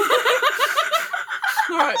then,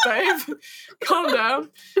 all right, babe, calm down.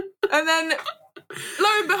 And then, lo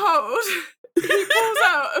and behold, he pulls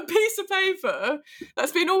out a piece of paper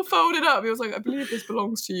that's been all folded up. He was like, I believe this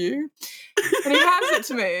belongs to you. And he hands it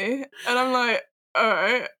to me, and I'm like, all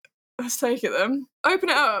right, let's take it then. Open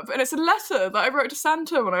it up, and it's a letter that I wrote to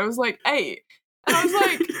Santa when I was 8. And I was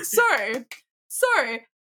like, sorry,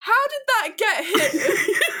 how did that get here?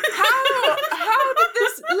 How did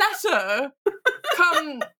this letter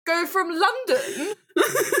go from London to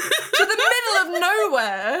the middle of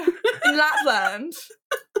nowhere in Lapland?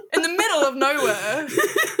 In the middle of nowhere,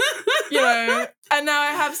 and now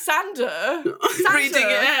I have Santa reading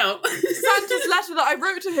it out. Santa's letter that I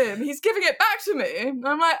wrote to him, he's giving it back to me. And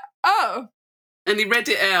I'm like, oh. And he read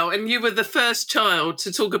it out, and you were the first child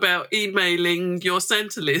to talk about emailing your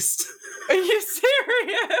Santa list. Are you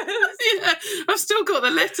serious? Yeah, I've still got the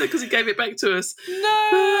letter because he gave it back to us.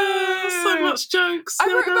 No. So much jokes. I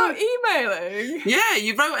wrote about emailing. Yeah,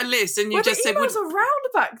 you wrote a list and you just said... emails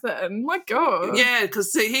around back then? My God. Yeah,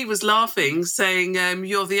 because he was laughing, saying,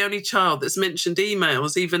 you're the only child that's mentioned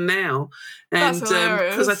emails even now. And that's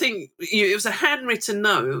hilarious. Because I think it was a handwritten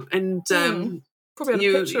note, and... Probably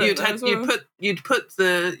had a picture of that as well. You'd put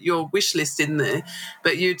your wish list in there,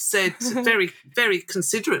 but you'd said very, very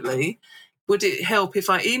considerately, would it help if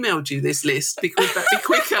I emailed you this list because that'd be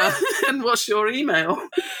quicker? And what's your email?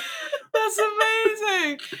 That's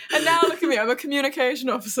amazing. And now look at me, I'm a communication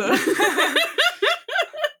officer.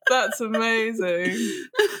 That's amazing.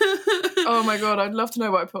 Oh my God, I'd love to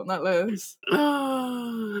know what I put on that list.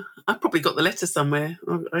 Oh, I've probably got the letter somewhere.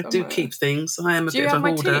 I do keep things. I am a bit of a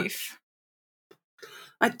hoarder. Do you have my teeth?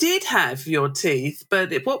 I did have your teeth,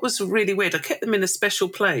 but what was really weird, I kept them in a special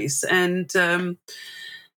place and in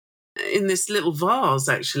this little vase,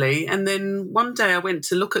 actually. And then one day I went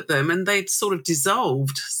to look at them and they'd sort of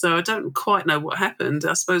dissolved. So I don't quite know what happened.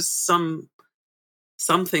 I suppose something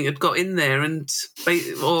had got in there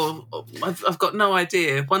or I've got no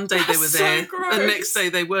idea. One day they were there, the next day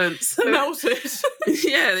they weren't. So, melted.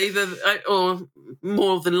 Yeah, or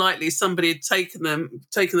more than likely somebody had taken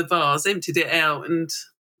the vase, emptied it out, and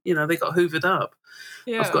they got hoovered up.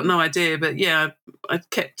 Yeah. I've got no idea, but yeah, I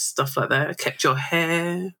kept stuff like that. I kept your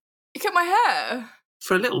hair. You kept my hair?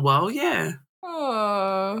 For a little while, yeah.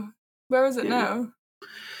 Oh, where is it now?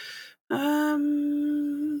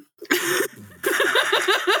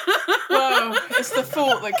 Well, it's the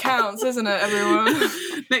thought that counts, isn't it, everyone?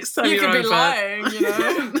 Next time you you're could over, be lying,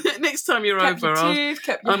 Next time you're over, I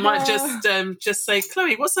might just say,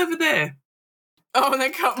 Chloe, what's over there? Oh, and they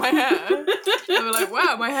cut my hair. They were like,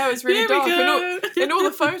 wow, my hair is really dark. In all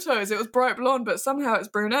the photos, it was bright blonde, but somehow it's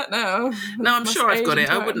brunette now. No, I'm sure I've got it.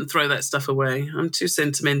 I wouldn't throw that stuff away. I'm too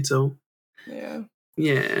sentimental. Yeah.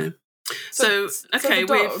 Yeah. So okay,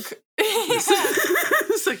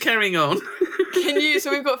 so carrying on.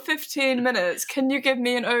 So we've got 15 minutes. Can you give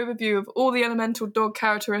me an overview of all the elemental dog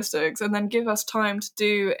characteristics and then give us time to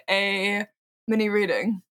do a mini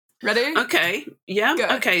reading? Ready? Okay. Yeah. Go.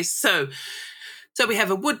 Okay. So we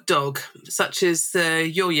have a wood dog, such as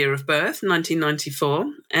your year of birth, 1994,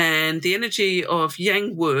 and the energy of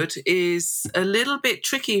yang wood is a little bit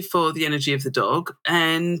tricky for the energy of the dog,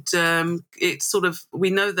 and it's sort of,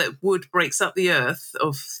 we know that wood breaks up the earth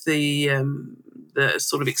of the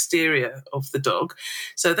sort of exterior of the dog,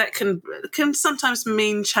 so that can sometimes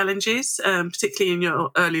mean challenges, particularly in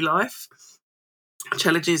your early life.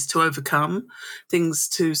 Challenges to overcome, things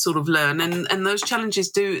to sort of learn, and those challenges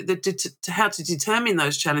how to determine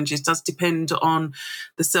those challenges does depend on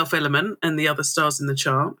the self element and the other stars in the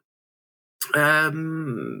chart.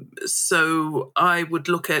 So I would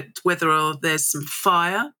look at whether there's some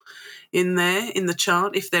fire in there in the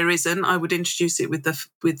chart. If there isn't, I would introduce it with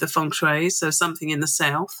the feng shui, so something in the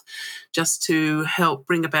south, just to help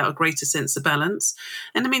bring about a greater sense of balance.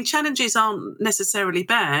 And I mean, challenges aren't necessarily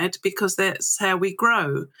bad because that's how we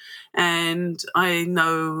grow. And I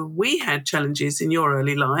know we had challenges in your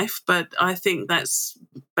early life, but I think that's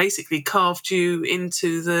basically carved you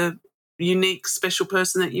into the unique, special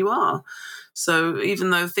person that you are. So even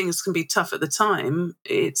though things can be tough at the time,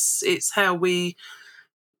 it's how we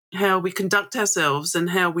conduct ourselves and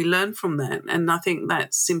how we learn from that. And I think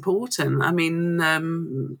that's important. I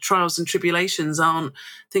mean, trials and tribulations aren't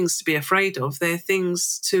things to be afraid of. They're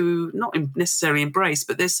things to not necessarily embrace,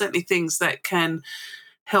 but there's certainly things that can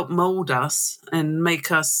help mold us and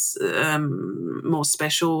make us more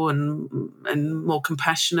special and more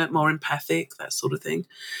compassionate, more empathic, that sort of thing.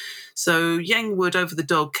 So yang wood over the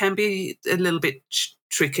dog can be a little bit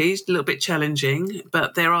tricky, a little bit challenging,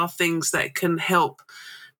 but there are things that can help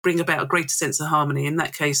bring about a greater sense of harmony. In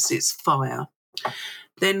that case, it's fire.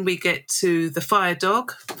 Then we get to the fire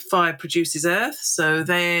dog. Fire produces earth, so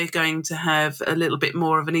they're going to have a little bit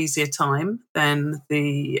more of an easier time than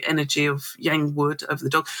the energy of yang wood over the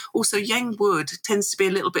dog. Also, yang wood tends to be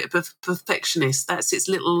a little bit of a perfectionist. That's its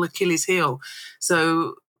little Achilles heel.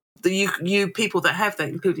 So you people that have that,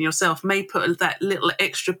 including yourself, may put that little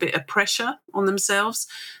extra bit of pressure on themselves.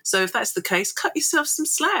 So if that's the case, cut yourself some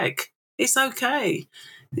slack. It's okay.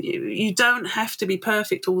 You don't have to be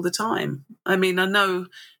perfect all the time. I mean, I know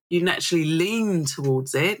you naturally lean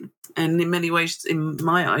towards it, and in many ways, in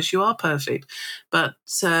my eyes, you are perfect. But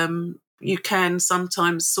you can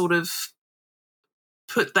sometimes sort of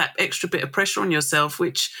put that extra bit of pressure on yourself,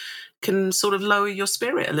 which can sort of lower your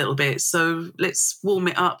spirit a little bit. So let's warm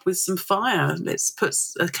it up with some fire. Let's put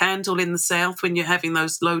a candle in the south when you're having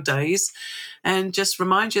those low days, and just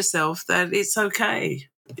remind yourself that it's okay.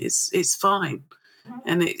 It's fine.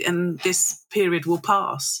 And this period will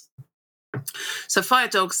pass. So fire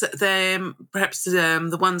dogs, they're perhaps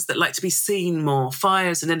the ones that like to be seen more.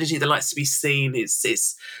 Fire is an energy that likes to be seen.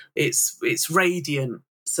 It's radiant.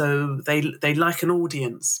 So they like an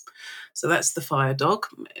audience. So that's the fire dog.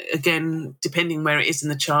 Again, depending where it is in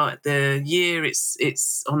the chart, the year,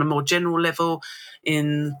 it's on a more general level.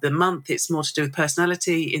 In the month, it's more to do with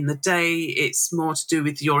personality. In the day, it's more to do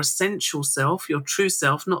with your essential self, your true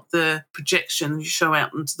self, not the projection you show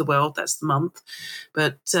out into the world. That's the month.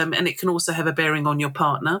 But and it can also have a bearing on your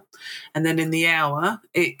partner. And then in the hour,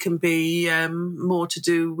 it can be more to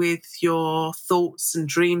do with your thoughts and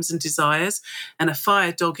dreams and desires. And a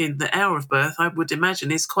fire dog in the hour of birth, I would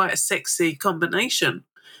imagine, is quite a sexy combination.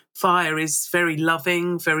 Fire is very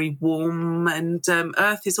loving, very warm, and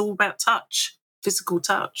earth is all about touch. Physical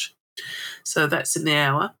touch. So that's in the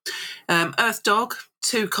hour. Earth dog,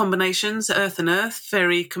 two combinations, earth and earth,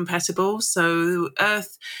 very compatible. So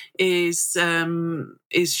earth is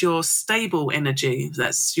your stable energy.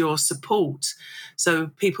 That's your support. So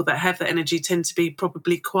people that have that energy tend to be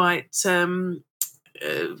probably quite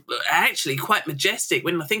actually quite majestic.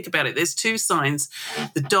 When I think about it, there's two signs,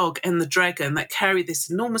 the dog and the dragon, that carry this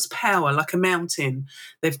enormous power like a mountain.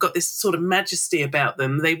 They've got this sort of majesty about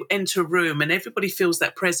them. They enter a room and everybody feels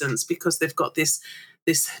that presence because they've got this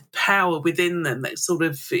power within them that sort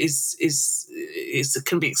of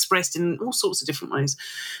can be expressed in all sorts of different ways.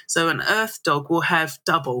 So an earth dog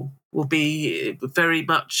will be very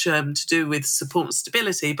much to do with support and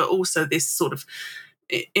stability, but also this sort of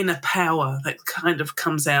inner power that kind of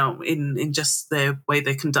comes out in just their way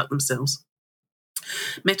they conduct themselves.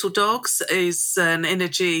 Metal dogs is an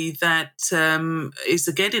energy that is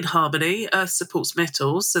again in harmony. Earth supports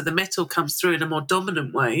metals, so the metal comes through in a more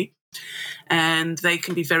dominant way. And they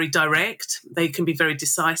can be very direct. They can be very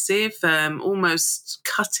decisive, almost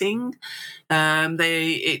cutting.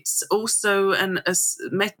 It's also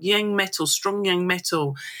yang metal, strong yang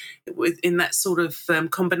metal, in that sort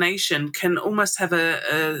of combination, can almost have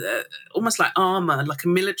almost like armor, like a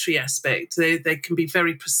military aspect. They can be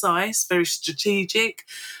very precise, very strategic.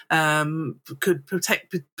 Could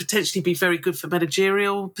potentially be very good for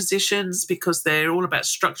managerial positions because they're all about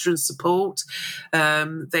structure and support.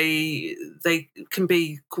 They can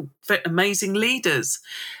be amazing leaders.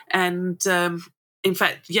 And in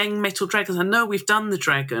fact, yang metal dragons, I know we've done the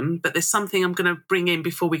dragon, but there's something I'm going to bring in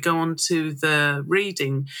before we go on to the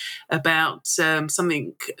reading about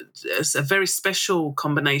something, a very special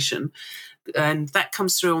combination. And that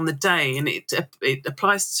comes through on the day, and it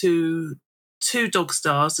applies to 2 dog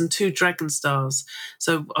stars and 2 dragon stars.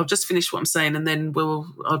 So I'll just finish what I'm saying, and then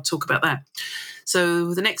I'll talk about that.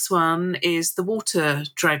 So the next one is the water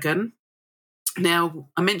dragon. Now,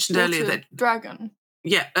 I mentioned earlier that... Dragon?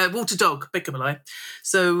 Yeah, water dog, beg your pardon.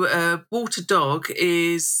 So water dog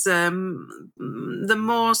is the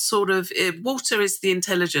more sort of... water is the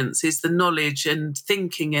intelligence, is the knowledge and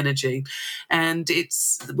thinking energy. And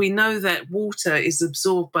we know that water is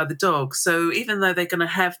absorbed by the dog. So even though they're going to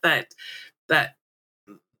have that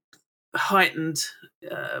heightened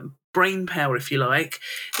brain power, if you like,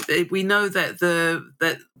 we know that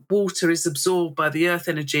that water is absorbed by the earth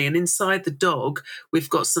energy, and inside the dog we've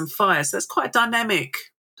got some fire. So that's quite a dynamic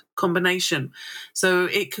combination. So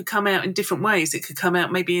it could come out in different ways. It could come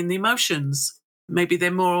out maybe in the emotions. Maybe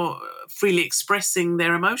they're more freely expressing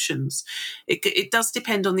their emotions. It does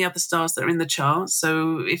depend on the other stars that are in the chart.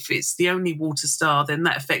 So if it's the only water star, then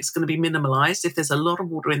that effect's going to be minimalized. If there's a lot of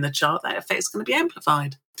water in the chart, that effect's going to be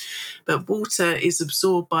amplified. But water is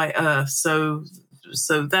absorbed by earth. So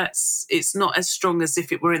it's not as strong as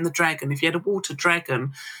if it were in the dragon. If you had a water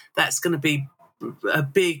dragon, that's going to be a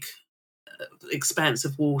big expanse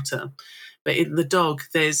of water. But in the dog,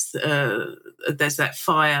 there's that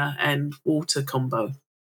fire and water combo.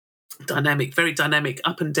 Dynamic, very dynamic,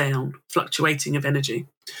 up and down, fluctuating of energy.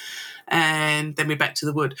 And then we're back to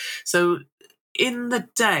the wood. So in the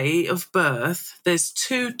day of birth, there's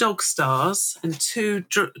 2 dog stars and 2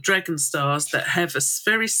 dragon stars that have a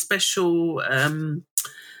very special,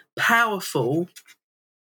 powerful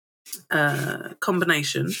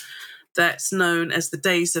combination that's known as the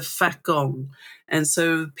days of Fat Gong. And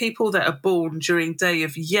so people that are born during day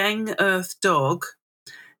of Yang Earth Dog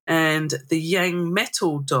and the Yang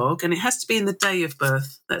Metal Dog, and it has to be in the day of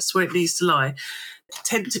birth, that's where it needs to lie,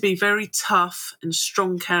 tend to be very tough and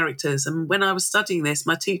strong characters. And when I was studying this,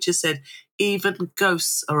 my teacher said, even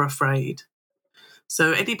ghosts are afraid.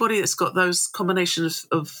 So anybody that's got those combinations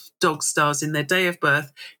of dog stars in their day of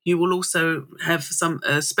birth, you will also have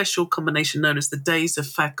a special combination known as the days of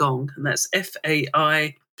Fat Gong, and that's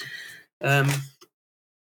F-A-I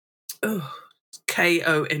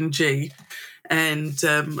K-O-N-G. And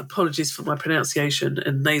apologies for my pronunciation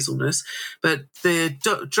and nasalness, but the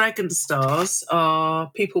dragon stars are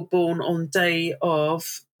people born on day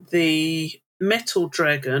of the metal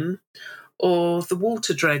dragon or the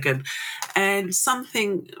water dragon. And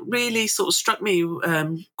something really sort of struck me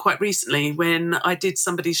quite recently when I did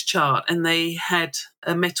somebody's chart and they had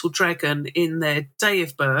a metal dragon in their day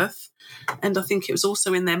of birth, and I think it was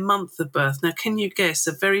also in their month of birth. Now, can you guess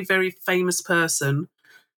a very, very famous person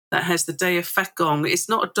that has the day of Fat Gong? It's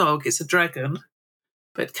not a dog, it's a dragon.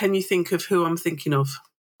 But can you think of who I'm thinking of?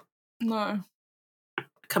 No.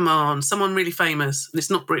 Come on, someone really famous. And it's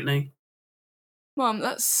not Britney. Mum,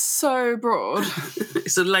 that's so broad.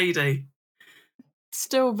 It's a lady.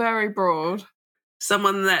 Still very broad.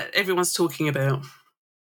 Someone that everyone's talking about.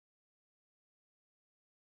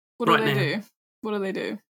 What do they do? What do they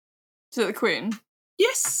do? Is it the Queen?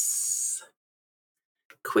 Yes.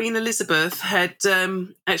 Queen Elizabeth had,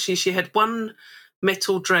 she had 1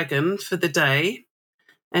 metal dragon for the day,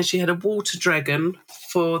 and she had a water dragon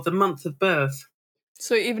for the month of birth.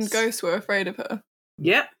 So even ghosts were afraid of her?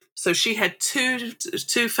 Yep. So she had two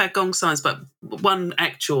Fat Gong signs, but 1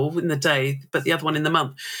 actual in the day, but the other one in the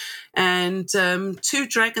month. And 2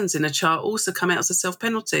 dragons in a chart also come out as a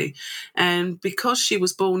self-penalty. And because she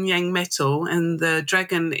was born Yang Metal and the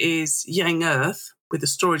dragon is Yang Earth with the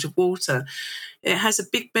storage of water, it has a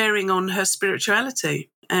big bearing on her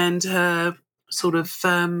spirituality and her sort of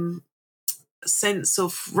sense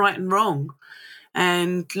of right and wrong.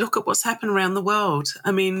 And look at what's happened around the world.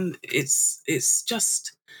 I mean, it's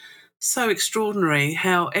just so extraordinary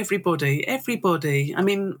how everybody, I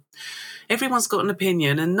mean, everyone's got an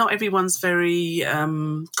opinion and not everyone's very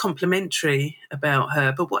complimentary about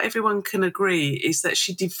her. But what everyone can agree is that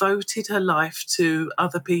she devoted her life to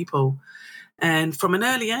other people. And from an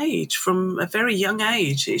early age, from a very young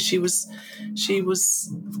age, she was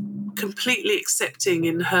completely accepting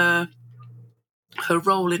in her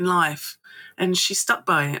role in life, and she stuck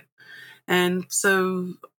by it. And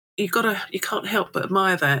so you can't help but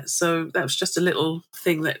admire that. So that was just a little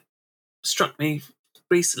thing that struck me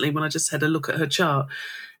recently when I just had a look at her chart.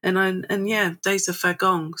 And yeah, days of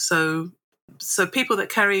Fagong. So people that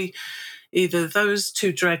carry either those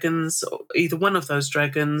two dragons, or either one of those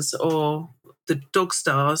dragons, or the dog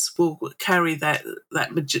stars will carry that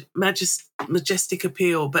majestic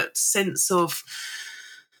appeal, but sense of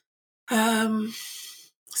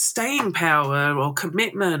staying power or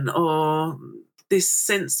commitment, or this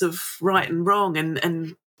sense of right and wrong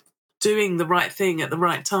and doing the right thing at the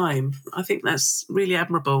right time. I think that's really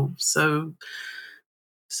admirable. So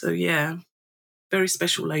yeah, very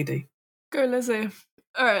special lady. Go, Lizzie.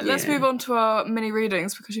 All right, let's move on to our mini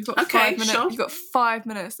readings because you've got 5 minutes. Sure. You've got 5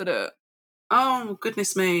 minutes to do it. Oh,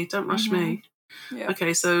 goodness me. Don't rush me. Yeah.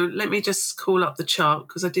 Okay, so let me just call up the chart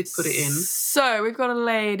because I did put it in. So we've got a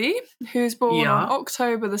lady who's born on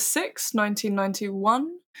October the 6th,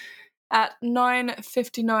 1991 at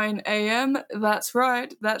 9:59 a.m. That's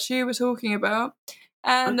right. That's you we're talking about.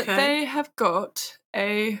 And they have got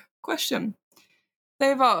a question.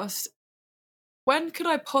 They've asked, when could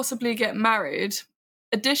I possibly get married?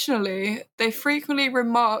 Additionally, they frequently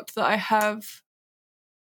remarked that I have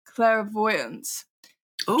clairvoyance.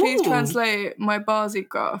 Ooh. Please translate my Barzi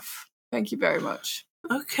graph. Thank you very much.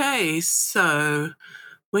 Okay, so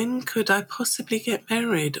when could I possibly get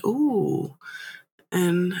married? Ooh,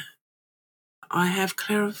 and I have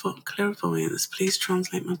clairvoyance. Please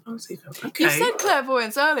translate my Barzi graph. Okay. You said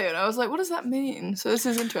clairvoyance earlier, and I was like, what does that mean? So this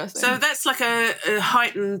is interesting. So that's like a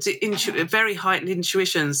heightened, very heightened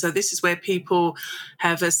intuition. So this is where people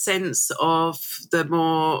have a sense of the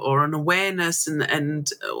more, or an awareness, and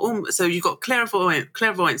so you've got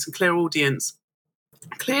clairvoyance and clairaudience.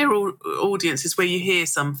 Clairaudience is where you hear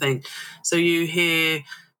something. So you hear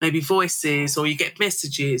maybe voices, or you get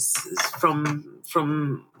messages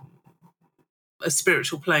from a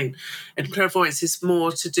spiritual plane. And clairvoyance is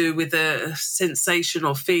more to do with a sensation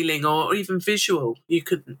or feeling, or even visual. You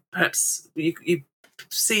could perhaps you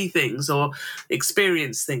see things or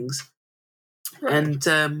experience things. Right.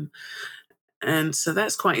 And so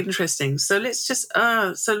that's quite interesting. So let's just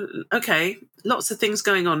lots of things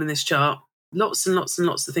going on in this chart. Lots and lots and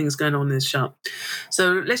lots of things going on in this chart.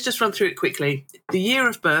 So let's just run through it quickly. The year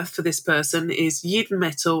of birth for this person is Yin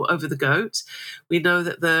metal over the goat. We know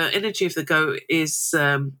that the energy of the goat is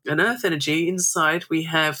an earth energy. Inside we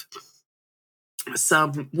have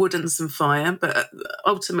some wood and some fire, but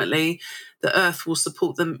ultimately the earth will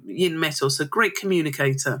support the yin metal, so great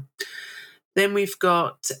communicator. Then we've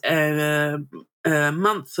got a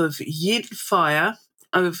month of yin fire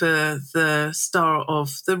over the star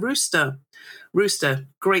of the rooster. Rooster,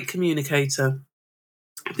 great communicator.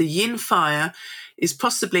 The yin fire is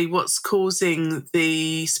possibly what's causing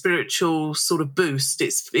the spiritual sort of boost.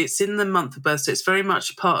 It's in the month of birth, so it's very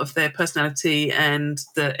much part of their personality and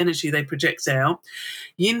the energy they project out.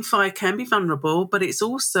 Yin fire can be vulnerable, but it's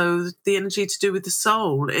also the energy to do with the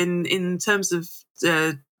soul. In terms of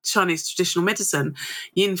Chinese traditional medicine,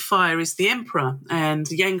 yin fire is the emperor, and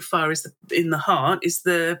yang fire is in the heart is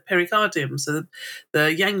the pericardium. So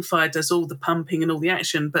the yang fire does all the pumping and all the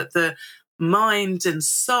action, but the mind and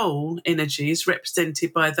soul energy is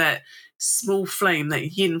represented by that small flame,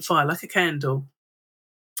 that yin fire, like a candle.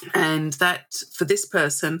 And that, for this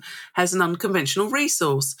person, has an unconventional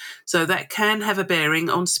resource. So that can have a bearing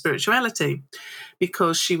on spirituality,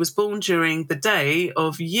 because she was born during the day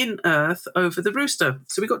of yin earth over the rooster.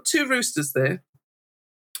 So we've got two roosters there.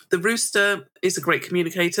 The rooster is a great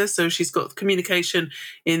communicator, so she's got communication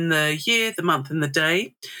in the year, the month, and the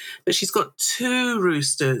day. But she's got two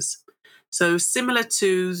roosters. So similar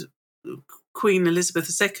to Queen Elizabeth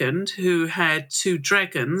II, who had two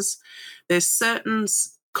dragons, there's certain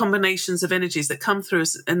combinations of energies that come through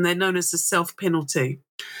us, and they're known as the self-penalty.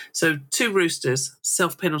 So two roosters,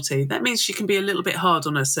 self-penalty. That means she can be a little bit hard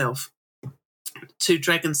on herself. Two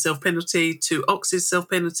dragons, self-penalty. Two oxes,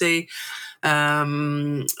 self-penalty.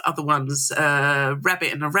 Other ones,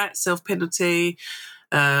 rabbit and a rat, self-penalty.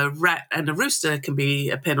 Rat and a rooster can be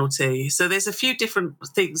a penalty. So there's a few different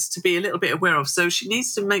things to be a little bit aware of. So she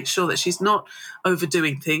needs to make sure that she's not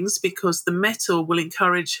overdoing things, because the metal will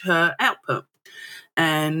encourage her output.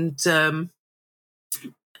 And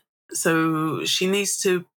so she needs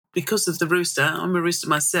to because of the rooster, I'm a rooster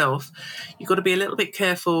myself, you've got to be a little bit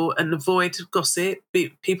careful and avoid gossip,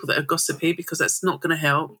 people that are gossipy, because that's not going to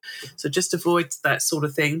help. So just avoid that sort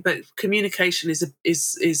of thing. But communication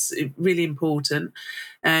is really important,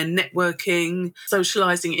 and networking,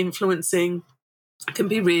 socializing, influencing can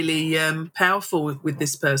be really powerful with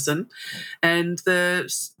this person, and the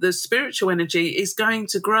spiritual energy is going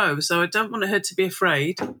to grow. So I don't want her to be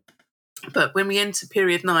afraid. But when we enter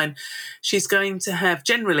period 9, she's going to have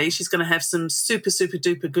some super, super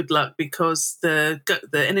duper good luck, because the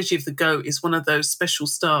energy of the goat is one of those special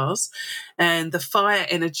stars. And the fire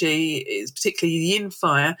energy, is particularly yin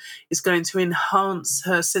fire, is going to enhance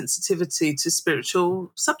her sensitivity to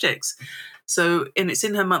spiritual subjects. So, and it's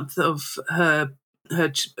in her month of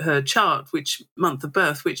her chart, which month of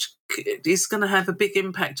birth, which is going to have a big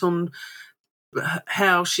impact on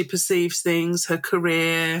how she perceives things, her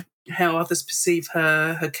career, how others perceive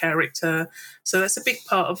her character. So that's a big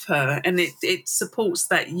part of her, and it supports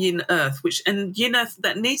that yin earth, and yin earth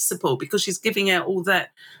that needs support because she's giving out all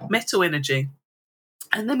that metal energy.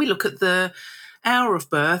 And then we look at the hour of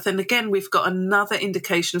birth, and again we've got another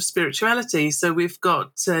indication of spirituality. So we've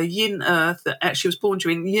got yin earth, that actually was born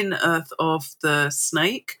during yin earth of the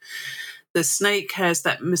snake. The snake has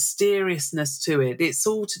that mysteriousness to it. It's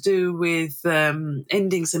all to do with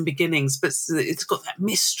endings and beginnings, but it's got that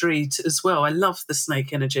mystery as well. I love the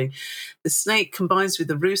snake energy. The snake combines with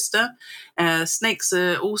the rooster. Snakes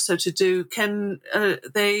are also they're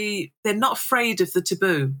not afraid of the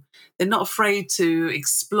taboo. They're not afraid to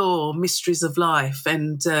explore mysteries of life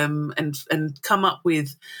and come up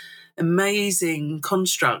with amazing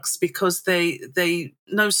constructs, because they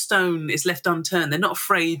no stone is left unturned. They're not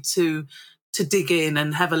afraid to dig in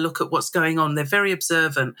and have a look at what's going on. They're very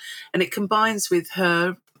observant, and it combines with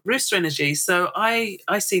her rooster energy. So I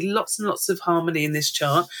see lots and lots of harmony in this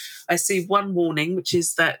chart. I see one warning, which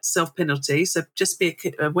is that self-penalty, so just be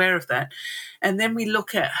aware of that. And then we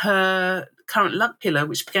look at her current luck pillar,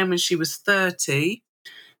 which began when she was 30,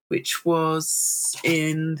 which was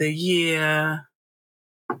in the year...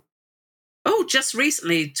 Oh, just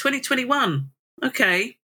recently, 2021.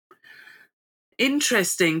 Okay.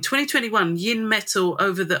 Interesting. 2021, yin metal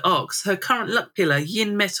over the ox. Her current luck pillar,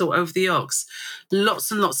 yin metal over the ox. Lots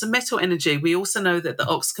and lots of metal energy. We also know that the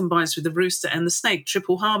ox combines with the rooster and the snake.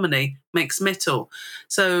 Triple harmony makes metal.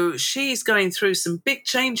 So she's going through some big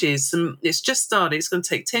changes. It's just started. It's going to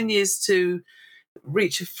take 10 years to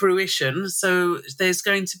reach fruition. So there's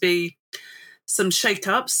going to be some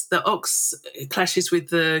shake-ups. The ox clashes with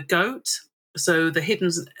the goat. So the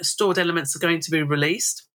hidden stored elements are going to be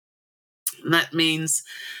released. And that means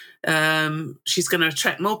she's going to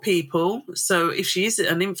attract more people. So if she is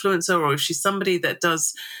an influencer, or if she's somebody that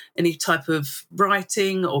does any type of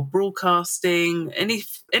writing or broadcasting,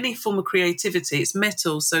 any form of creativity, it's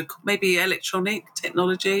metal. So maybe electronic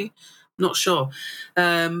technology, not sure.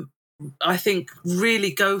 I think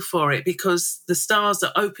really go for it, because the stars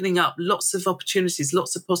are opening up lots of opportunities,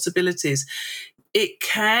 lots of possibilities. It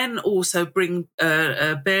can also bring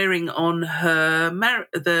a bearing on her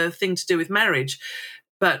the thing to do with marriage.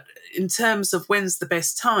 But in terms of when's the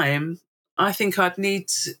best time, I think I'd need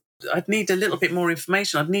a little bit more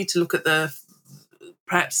information. I'd need to look at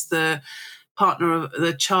perhaps the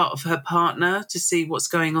chart of her partner to see what's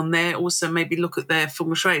going on there. Also maybe look at their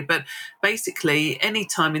feng shui. But basically, any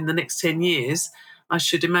time in the next 10 years, I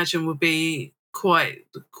should imagine will be quite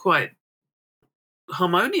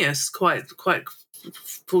harmonious, quite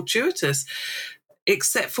fortuitous,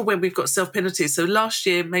 except for when we've got self-penalty. So last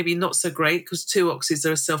year, maybe not so great, because 2 oxes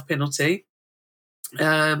are a self-penalty.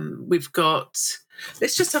 We've got...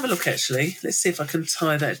 Let's just have a look, actually. Let's see if I can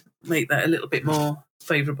make that a little bit more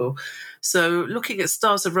favourable. So looking at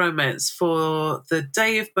stars of romance for the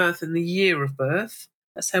day of birth and the year of birth,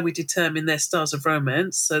 that's how we determine their stars of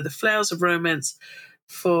romance. So the flowers of romance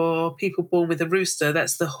for people born with a rooster,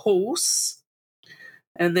 that's the horse.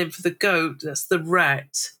 And then for the goat, that's the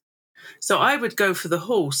rat. So I would go for the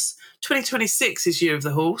horse. 2026 is year of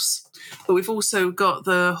the horse, but we've also got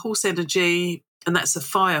the horse energy, and that's a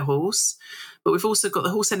fire horse. But we've also got the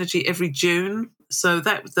horse energy every June. So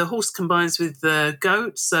that the horse combines with the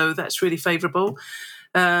goat, so that's really favourable.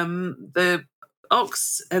 The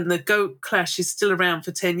ox and the goat clash is still around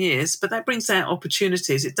for 10 years, but that brings out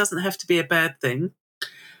opportunities. It doesn't have to be a bad thing.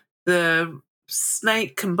 The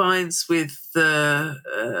snake combines with the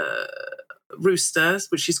rooster,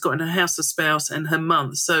 which she's got in her house of spouse, and her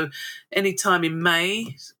month. So any time in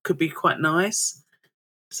May could be quite nice.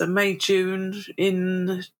 So May, June,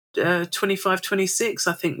 in 25, 26,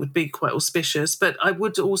 I think would be quite auspicious. But I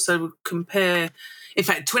would also compare, in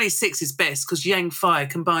fact, 26 is best because Yang fire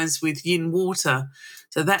combines with yin water.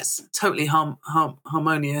 So that's totally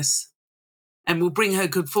harmonious and will bring her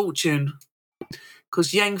good fortune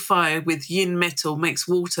because Yang fire with yin metal makes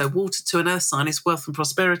water. Water to an earth sign is wealth and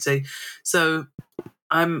prosperity. So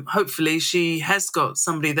hopefully she has got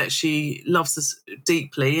somebody that she loves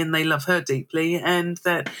deeply and they love her deeply, and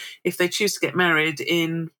that if they choose to get married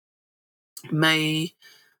in May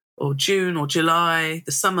or June or July,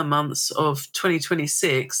 the summer months of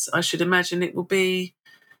 2026, I should imagine it will be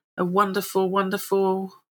a wonderful,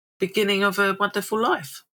 wonderful beginning of a wonderful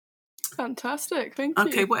life. Fantastic, thank you.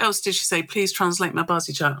 Okay, what else did she say? Please translate my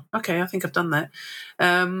Bazi chart. Okay, I think I've done that.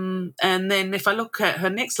 And then if I look at her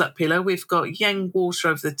next luck pillar, we've got Yang water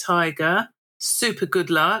over the tiger. Super good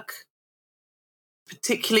luck,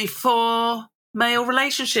 particularly for male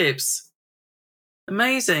relationships.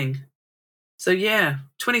 Amazing. So yeah,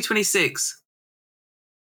 2026.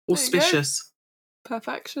 Auspicious.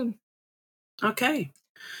 Perfection. Okay.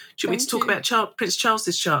 Do you want me to talk about Prince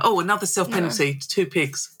Charles's chart? Oh, another self-penalty, 2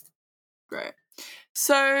 pigs. Great.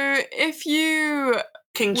 So if you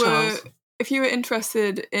were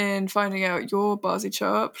interested in finding out your Bazi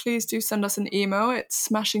chart, please do send us an email. It's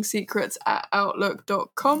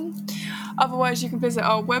smashingsecrets@outlook.com. Otherwise, you can visit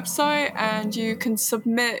our website and you can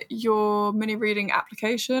submit your mini reading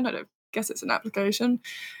application. I don't guess it's an application.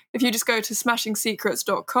 If you just go to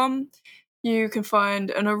smashingsecrets.com, you can find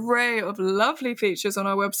an array of lovely features on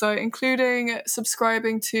our website, including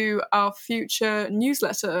subscribing to our future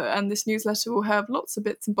newsletter. And this newsletter will have lots of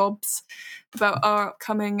bits and bobs about our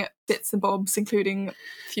upcoming bits and bobs, including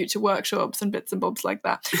future workshops and bits and bobs like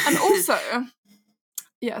that. And also,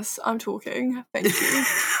 yes, I'm talking. Thank you.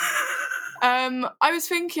 I was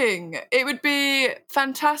thinking it would be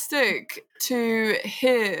fantastic to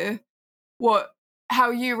hear how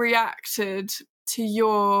you reacted to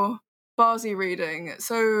your Bazi reading.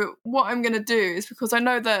 So what I'm going to do is, because I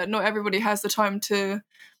know that not everybody has the time to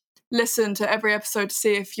listen to every episode to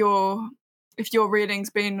see if your reading's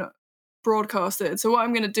been broadcasted. So what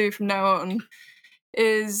I'm going to do from now on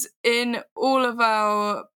is in all of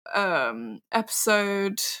our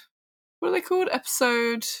episode, what are they called?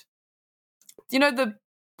 Episode, you know, the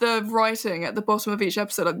writing at the bottom of each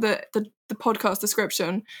episode, like the podcast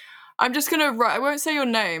description. I'm just going to write, I won't say your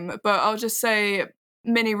name, but I'll just say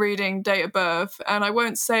mini reading, date of birth, and I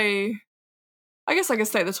won't say, I guess I can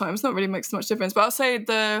say the time, it's not really makes much difference, but I'll say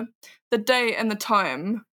the date and the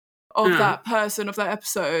time of that person, of that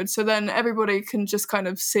episode, so then everybody can just kind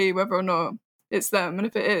of see whether or not it's them, and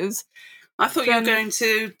if it is, I thought you were going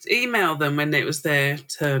to email them when it was their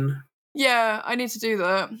turn. Yeah, I need to do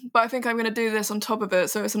that, but I think I'm going to do this on top of it,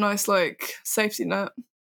 so it's a nice, like, safety net.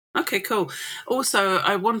 Okay, cool. Also,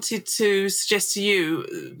 I wanted to suggest to you,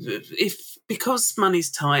 because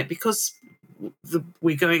money's tight, because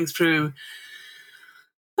we're going through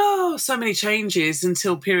so many changes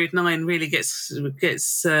until period 9 really gets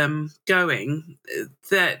going,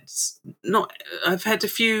 that I've had a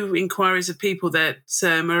few inquiries of people that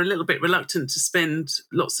are a little bit reluctant to spend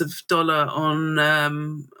lots of dollar on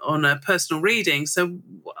a personal reading. So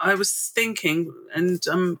I was thinking, and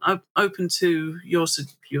I'm open to your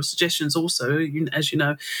suggestions also, as you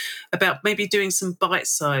know, about maybe doing some bite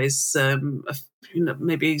size,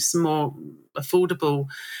 maybe some more affordable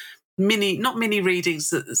not mini readings,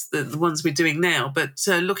 the ones we're doing now, but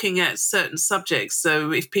looking at certain subjects.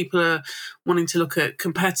 So if people are wanting to look at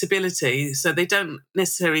compatibility, so they don't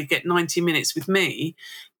necessarily get 90 minutes with me,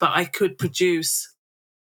 but I could produce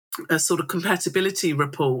a sort of compatibility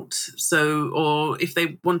report. So, or if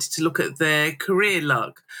they wanted to look at their career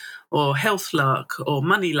luck or health luck or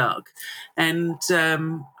money luck, and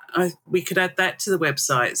we could add that to the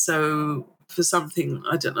website. So for something,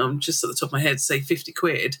 I don't know, just at the top of my head, say 50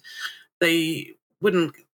 quid, they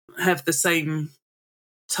wouldn't have the same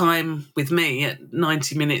time with me at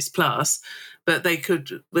 90 minutes plus, but they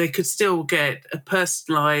could still get a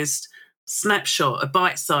personalised snapshot, a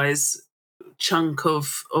bite-size chunk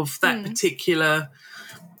of that particular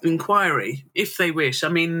inquiry, if they wish. I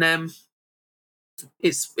mean,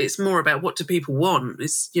 it's more about what do people want.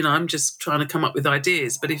 It's, I'm just trying to come up with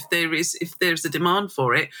ideas, but if there's a demand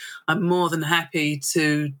for it, I'm more than happy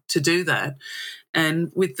to do that.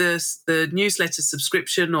 And with the newsletter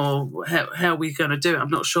subscription, or how we're going to do it, I'm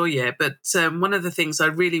not sure yet. But one of the things I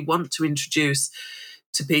really want to introduce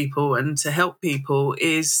to people and to help people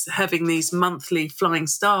is having these monthly flying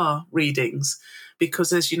star readings,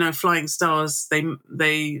 because, as you know, flying stars,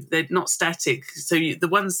 they're not static. So the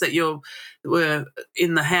ones that were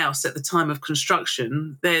in the house at the time of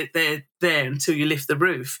construction, they're there until you lift the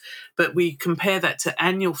roof. But we compare that to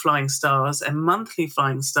annual flying stars and monthly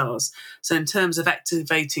flying stars. So in terms of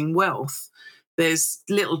activating wealth, there's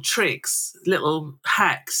little tricks, little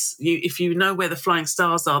hacks. If you know where the flying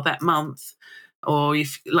stars are that month, or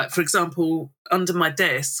if, like, for example, under my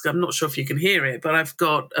desk, I'm not sure if you can hear it, but I've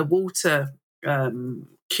got a water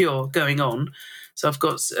cure going on. So I've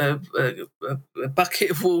got a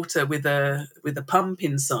bucket of water with a pump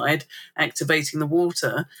inside, activating the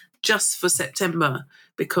water just for September,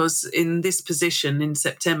 because in this position in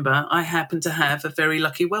September, I happen to have a very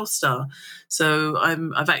lucky wealth star. So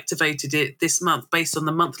I've activated it this month based on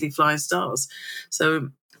the monthly flying stars. So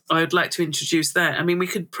I'd like to introduce that. I mean, we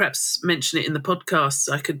could perhaps mention it in the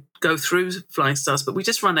podcast. I could go through flying stars, but we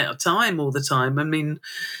just run out of time all the time. I mean,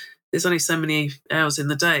 there's only so many hours in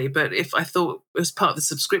the day. But if I thought as part of the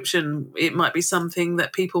subscription, it might be something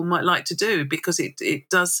that people might like to do, because it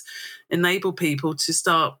does enable people to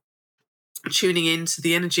start tuning into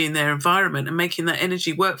the energy in their environment and making that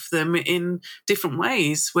energy work for them in different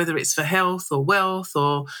ways, whether it's for health or wealth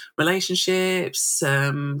or relationships,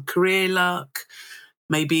 career luck.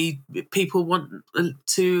 Maybe people want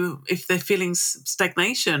to, if they're feeling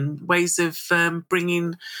stagnation, ways of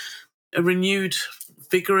bringing a renewed,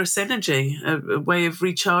 vigorous energy, a way of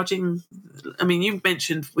recharging. I mean, you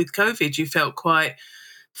mentioned with COVID, you felt quite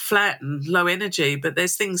flat and low energy, but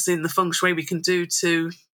there's things in the feng shui we can do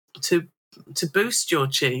to boost your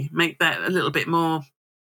chi, make that a little bit more.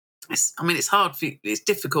 It's hard it's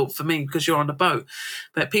difficult for me because you're on a boat,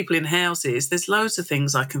 but people in houses, there's loads of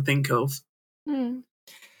things I can think of.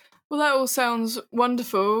 Well, that all sounds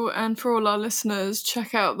wonderful, and for all our listeners,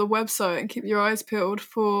 check out the website and keep your eyes peeled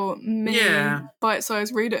for mini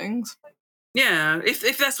bite-sized readings. Yeah,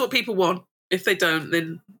 if that's what people want. If they don't,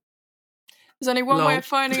 then there's only one way of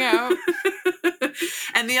finding out.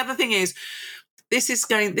 And the other thing is, this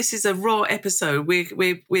is a raw episode.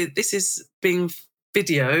 This is being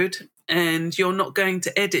videoed, and you're not going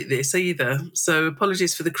to edit this either. So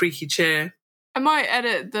apologies for the creaky chair. I might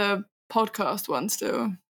edit the podcast one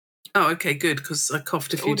still. Oh, okay, good, because I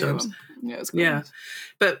coughed a few times. Yeah, it's good. Yeah,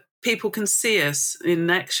 but people can see us in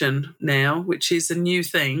action now, which is a new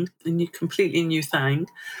thing, completely new thing.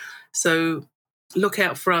 So look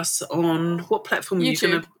out for us on what platform YouTube. Are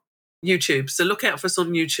you going to? YouTube. So look out for us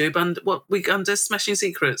on YouTube, and under Smashing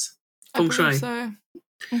Secrets Feng Shui. So.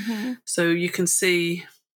 Mm-hmm. So you can see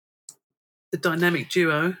the dynamic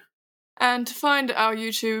duo. And to find our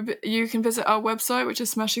YouTube, you can visit our website, which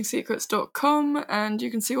is smashingsecrets.com, and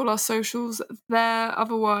you can see all our socials there.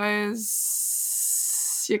 Otherwise,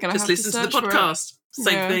 you're going to have to listen to the podcast.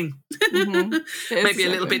 Same thing. Mm-hmm. Maybe a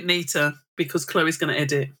little bit neater, because Chloe's going to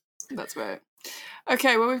edit. That's right.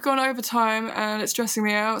 Okay, well, we've gone over time and it's stressing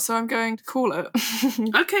me out, so I'm going to call it.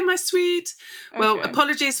 Okay, my sweet. Well,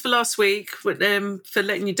 apologies for last week, for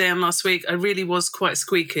letting you down last week. I really was quite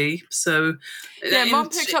squeaky. So yeah, Mum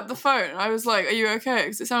picked up the phone. I was like, "Are you okay?"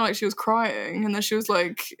 Because it sounded like she was crying, and then she was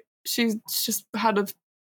like, she just had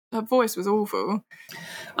her voice was awful.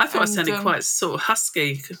 I thought I sounded quite sort of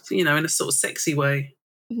husky, in a sort of sexy way.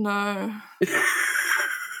 No.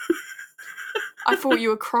 I thought you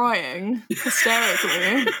were crying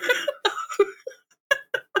hysterically.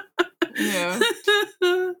 Yeah.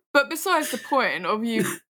 But besides the point of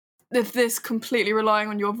this completely relying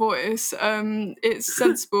on your voice, it's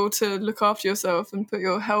sensible to look after yourself and put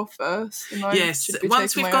your health first. And yes.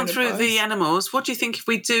 Once we've gone through the animals, what do you think if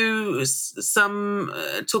we do some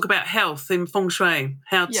talk about health in feng shui?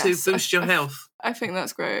 How to boost your health? I think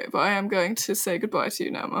that's great, but I am going to say goodbye to you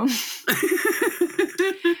now, Mum.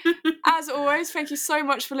 As always, thank you so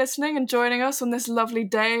much for listening and joining us on this lovely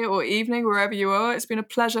day or evening, wherever you are. It's been a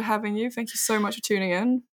pleasure having you. Thank you so much for tuning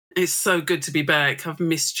in. It's so good to be back. I've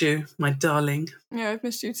missed you, my darling. Yeah, I've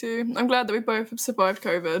missed you too. I'm glad that we both have survived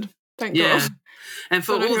COVID. Thank God. And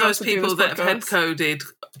for all those people that have had coded,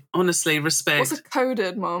 honestly, respect. What's a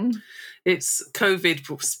coded, Mum? It's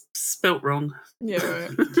COVID spelt wrong. Yeah,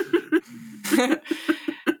 right.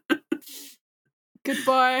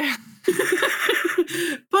 Goodbye.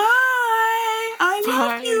 Bye. I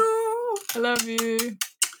love you. I love you.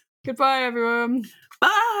 Goodbye, everyone. Bye.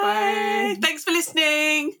 Bye. Thanks for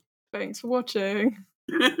listening. Thanks for watching.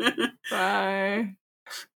 Bye.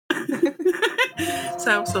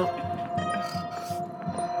 So.